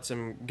just lets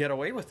him get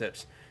away with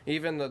it.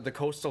 Even the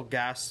Coastal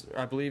Gas,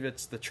 I believe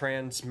it's the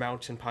Trans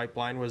Mountain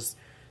pipeline, was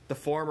the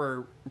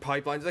former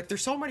pipelines. Like,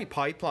 there's so many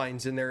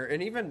pipelines in there,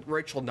 and even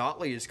Rachel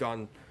Notley has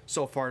gone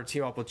so far to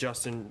team up with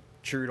Justin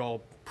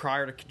Trudeau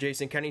prior to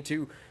Jason Kenney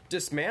to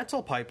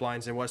dismantle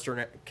pipelines in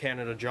Western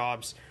Canada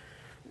jobs.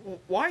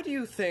 Why do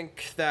you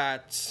think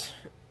that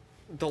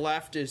the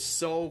left is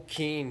so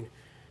keen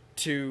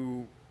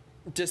to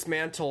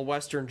dismantle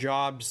Western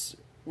jobs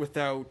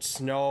without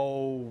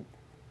no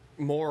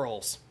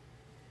morals?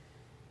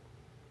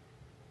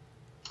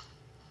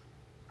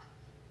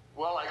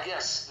 Well, I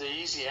guess the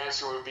easy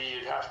answer would be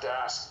you'd have to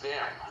ask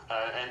them,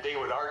 and they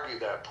would argue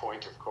that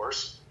point, of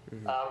course.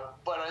 Mm-hmm.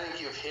 But I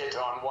think you've hit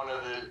on one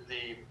of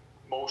the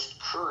most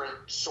current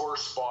sore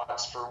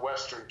spots for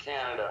Western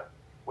Canada,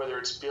 whether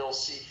it's Bill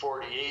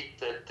C-48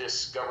 that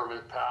this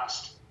government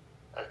passed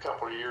a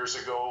couple of years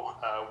ago,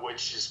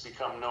 which has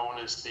become known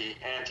as the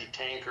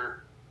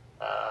Anti-Tanker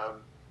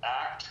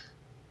Act,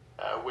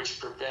 which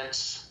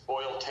prevents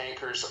oil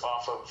tankers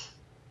off of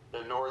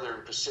the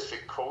northern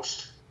Pacific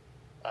coast,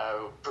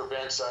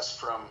 prevents us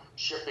from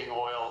shipping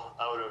oil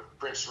out of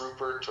Prince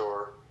Rupert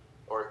or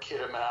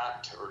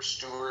Kitimat or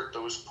Stewart,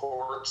 those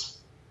ports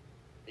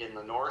in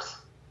the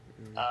north,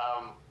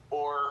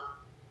 or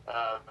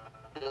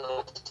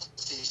Bill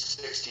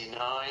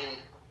C-69,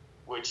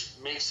 which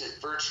makes it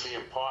virtually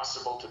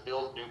impossible to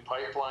build new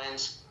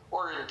pipelines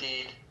or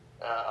indeed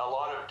a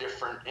lot of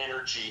different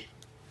energy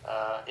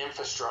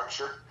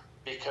infrastructure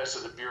because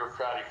of the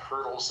bureaucratic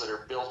hurdles that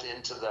are built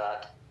into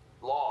that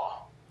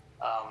law.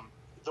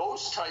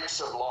 Those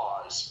types of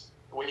laws,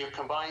 when you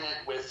combine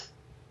it with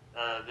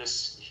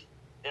this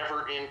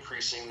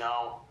ever-increasing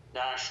now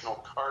national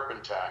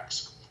carbon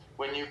tax,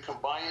 when you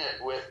combine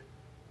it with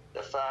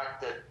the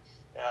fact that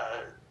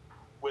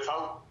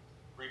without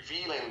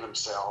revealing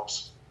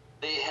themselves,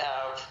 they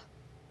have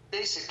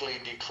basically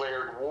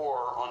declared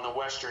war on the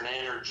Western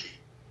energy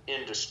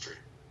industry,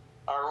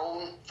 our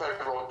own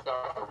federal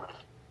government,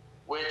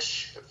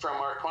 which, from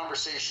our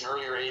conversation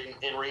earlier, Aidan,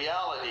 in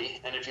reality,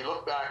 and if you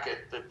look back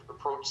at the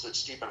approach that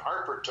Stephen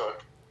Harper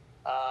took,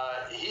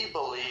 he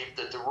believed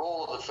that the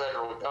role of the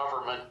federal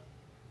government,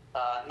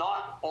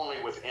 not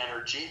only with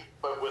energy,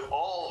 but with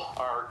all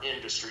our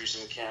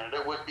industries in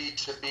Canada, would be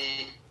to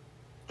be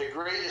the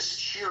greatest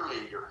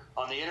cheerleader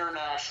on the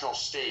international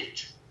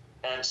stage.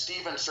 And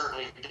Stephen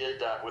certainly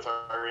did that with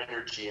our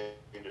energy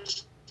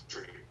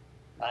industry.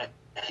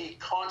 He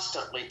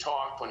constantly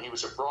talked when he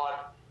was abroad,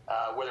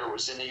 whether it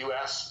was in the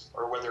U.S.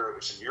 or whether it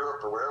was in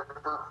Europe or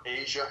wherever,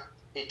 Asia,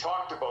 he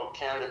talked about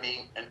Canada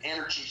being an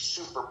energy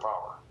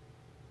superpower.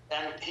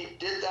 And he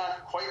did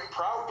that quite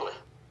proudly,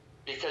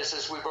 because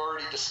as we've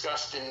already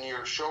discussed in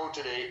your show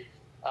today,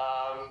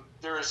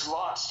 there is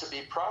lots to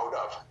be proud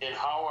of in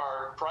how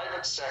our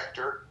private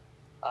sector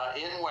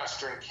in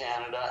Western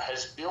Canada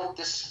has built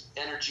this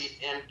energy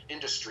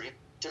industry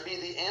to be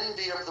the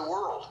envy of the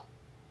world.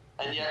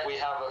 And yet we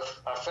have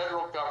a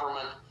federal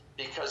government,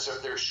 because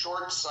of their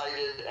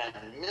short-sighted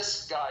and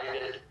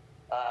misguided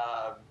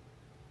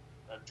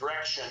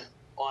direction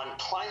on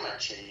climate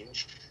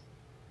change,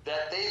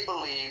 that they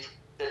believe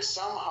that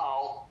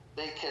somehow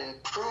they can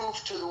prove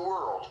to the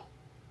world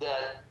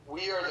that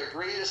we are the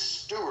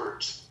greatest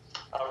stewards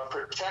of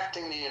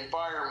protecting the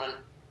environment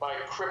by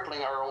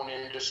crippling our own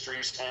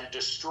industries and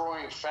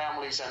destroying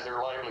families and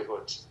their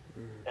livelihoods.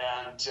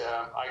 And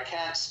I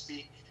can't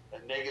speak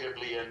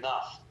negatively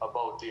enough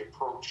about the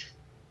approach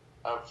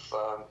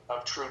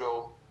of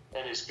Trudeau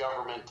and his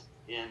government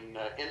in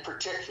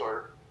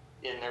particular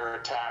in their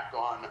attack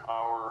on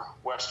our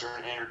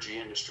Western energy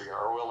industry,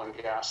 our oil and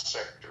gas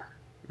sector.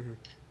 Mm-hmm.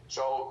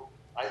 So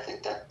I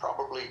think that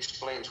probably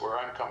explains where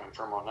I'm coming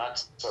from on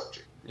that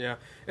subject. Yeah,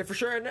 and for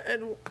sure.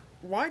 And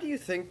why do you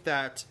think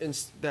that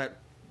that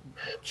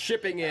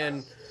shipping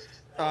in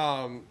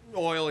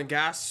oil and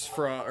gas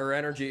or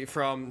energy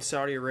from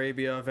Saudi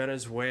Arabia,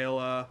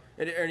 Venezuela,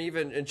 and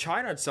even in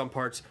China in some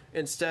parts,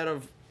 instead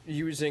of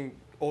using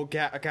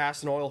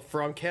gas and oil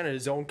from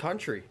Canada's own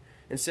country?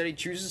 Instead, he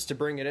chooses to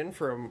bring it in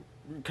from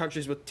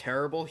countries with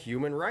terrible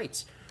human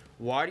rights.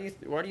 Why do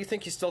you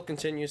think he still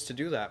continues to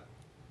do that?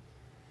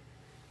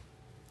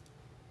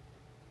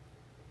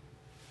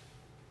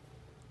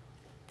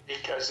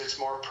 Because it's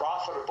more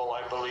profitable,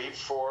 I believe,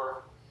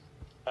 for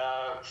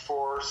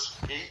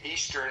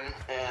Eastern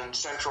and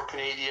Central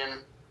Canadian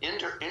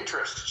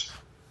interests.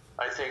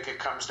 I think it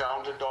comes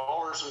down to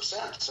dollars and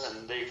cents,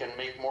 and they can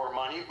make more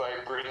money by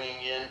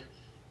bringing in,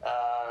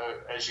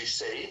 as you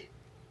say,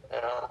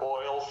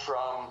 oil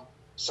from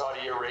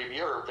Saudi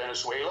Arabia or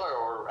Venezuela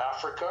or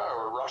Africa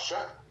or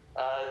Russia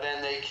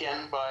than they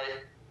can by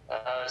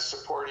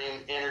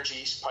supporting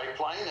Energy's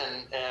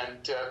pipeline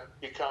and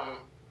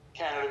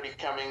Canada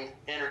becoming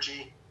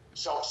energy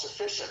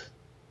self-sufficient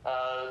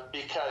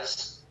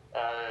because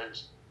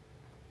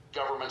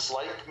governments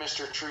like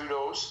Mr.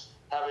 Trudeau's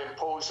have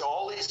imposed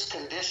all these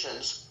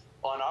conditions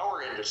on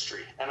our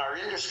industry, and our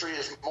industry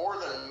has more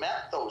than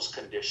met those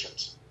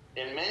conditions.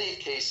 In many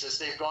cases,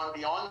 they've gone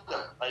beyond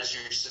them, as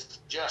you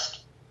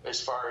suggest, as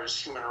far as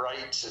human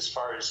rights, as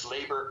far as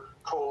labor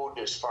code,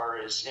 as far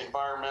as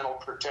environmental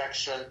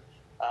protection.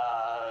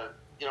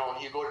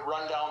 You go to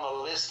run down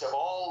the list of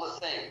all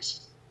the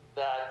things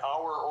that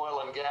our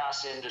oil and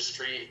gas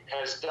industry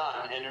has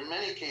done, and in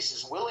many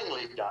cases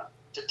willingly done,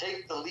 to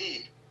take the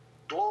lead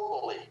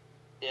globally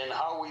in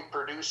how we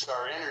produce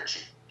our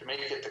energy, to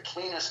make it the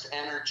cleanest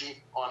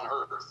energy on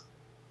Earth,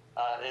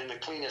 and the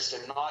cleanest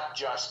in not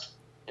just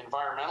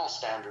environmental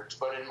standards,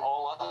 but in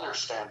all other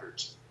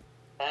standards.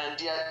 And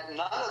yet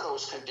none of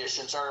those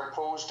conditions are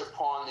imposed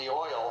upon the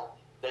oil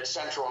that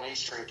Central and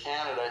Eastern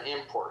Canada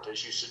import,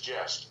 as you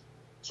suggest.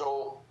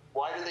 So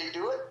why do they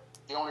do it?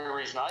 The only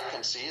reason I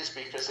can see is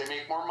because they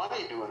make more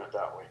money doing it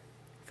that way.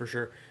 For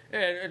sure.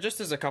 And just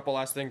as a couple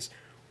last things,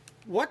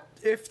 what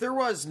if there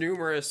was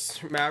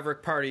numerous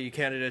Maverick Party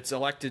candidates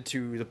elected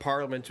to the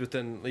Parliament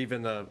within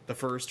even the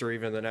first or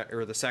even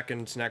the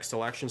second next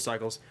election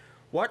cycles?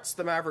 What's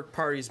the Maverick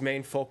Party's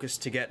main focus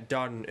to get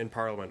done in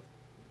Parliament?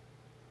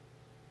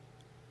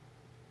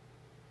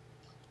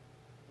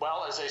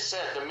 Well, as I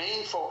said, the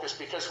main focus,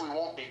 because we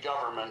won't be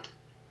government,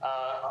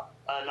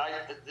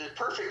 the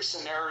perfect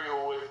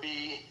scenario would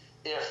be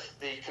if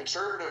the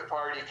Conservative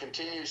Party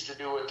continues to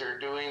do what they're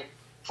doing,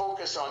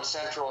 focus on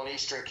Central and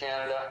Eastern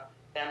Canada,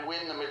 and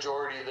win the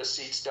majority of the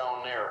seats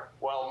down there,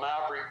 while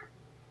Maverick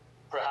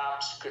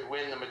perhaps could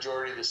win the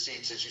majority of the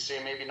seats, as you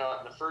say, maybe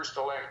not in the first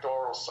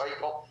electoral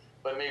cycle,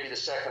 but maybe the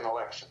second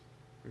election.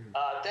 Mm-hmm.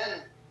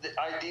 Then,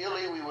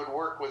 ideally, we would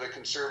work with a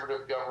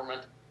Conservative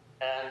government,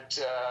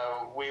 and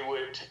we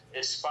would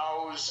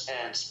espouse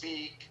and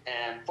speak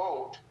and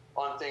vote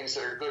on things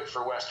that are good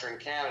for Western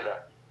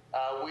Canada.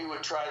 We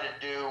would try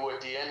to do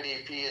what the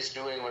NDP is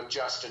doing with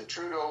Justin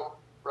Trudeau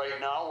right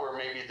now, where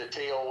maybe the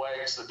tail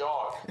wags the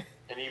dog.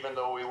 And even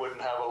though we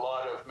wouldn't have a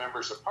lot of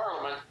members of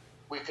Parliament,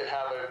 we could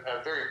have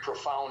a very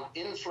profound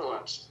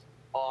influence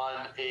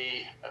on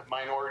a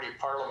minority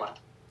Parliament.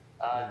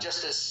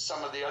 Just as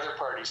some of the other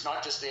parties,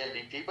 not just the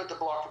NDP, but the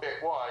Bloc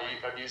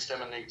Québécois, I've used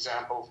them in the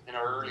example in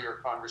our earlier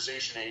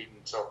conversation,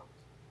 Aidan. So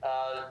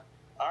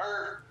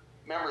our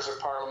members of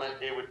Parliament,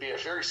 it would be a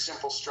very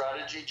simple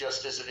strategy,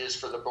 just as it is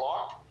for the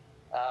Bloc.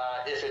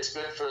 If it's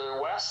good for the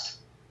West,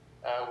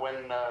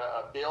 when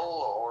a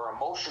bill or a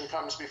motion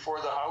comes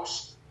before the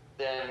House,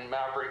 then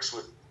Mavericks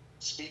would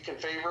speak in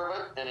favor of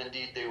it, and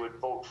indeed they would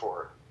vote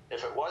for it.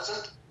 If it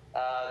wasn't,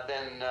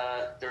 then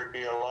there'd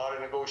be a lot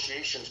of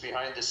negotiations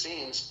behind the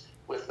scenes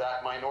with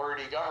that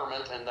minority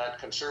government and that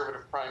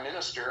Conservative Prime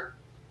Minister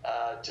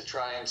to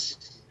try and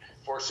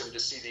force him to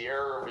see the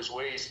error of his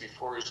ways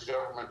before his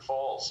government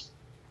falls.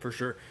 For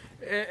sure.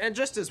 And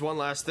just as one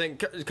last thing,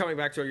 coming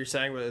back to what you're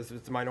saying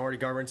with the minority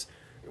governments,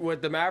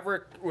 would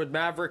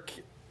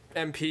Maverick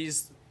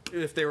MPs,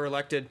 if they were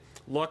elected,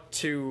 look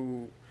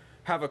to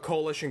have a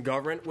coalition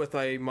government with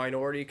a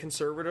minority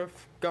Conservative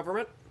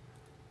government?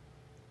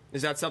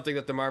 Is that something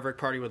that the Maverick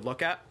Party would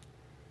look at?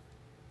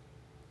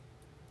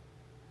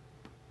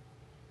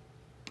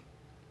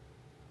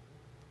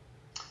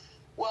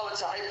 Well,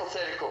 it's a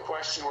hypothetical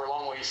question. We're a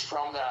long ways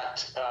from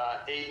that,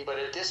 Aidan. But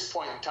at this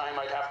point in time,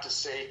 I'd have to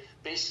say,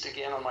 based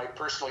again on my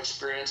personal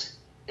experience,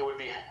 it would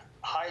be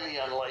highly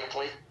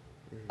unlikely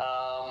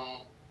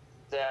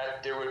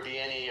that there would be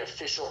any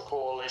official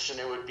coalition.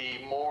 It would be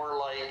more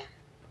like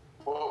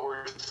what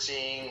we're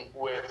seeing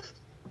with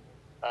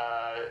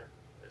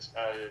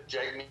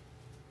Jagmeet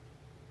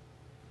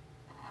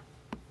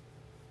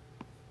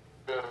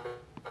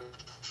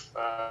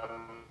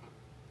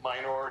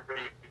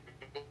minority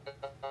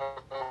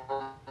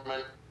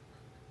government,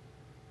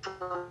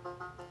 provided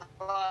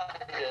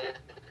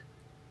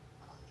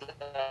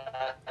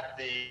that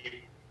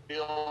the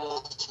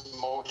bills,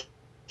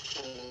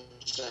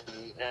 motions,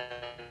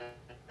 and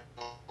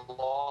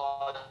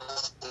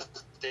laws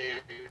that they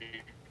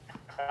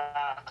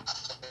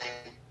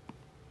passing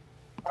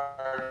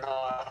are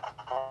not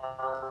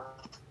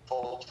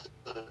harmful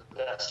to the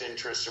best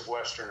interests of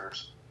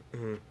Westerners.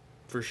 Mm-hmm.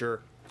 For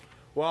sure.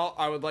 Well,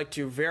 I would like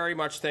to very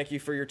much thank you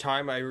for your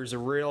time. It was a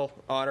real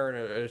honor and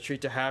a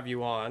treat to have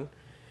you on.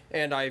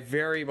 And I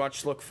very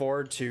much look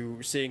forward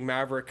to seeing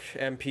Maverick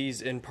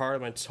MPs in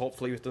Parliament,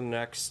 hopefully within the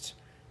next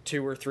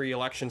 2 or 3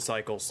 election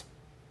cycles.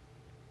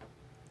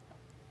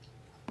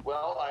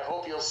 Well, I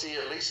hope you'll see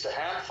at least a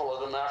handful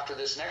of them after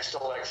this next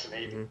election,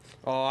 Aidan.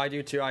 Oh, I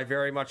do too. I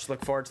very much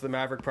look forward to the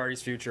Maverick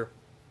Party's future.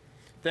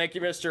 Thank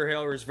you, Mr.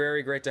 Hill. It was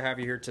very great to have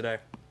you here today.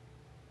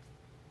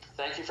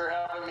 Thank you for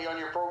having me on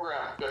your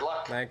program. Good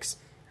luck. Thanks.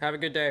 Have a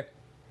good day.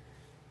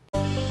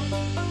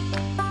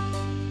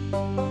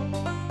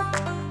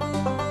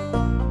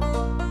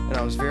 And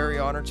I was very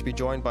honored to be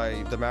joined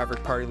by the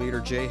Maverick Party leader,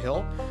 Jay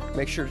Hill.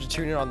 Make sure to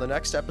tune in on the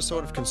next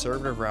episode of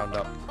Conservative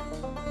Roundup.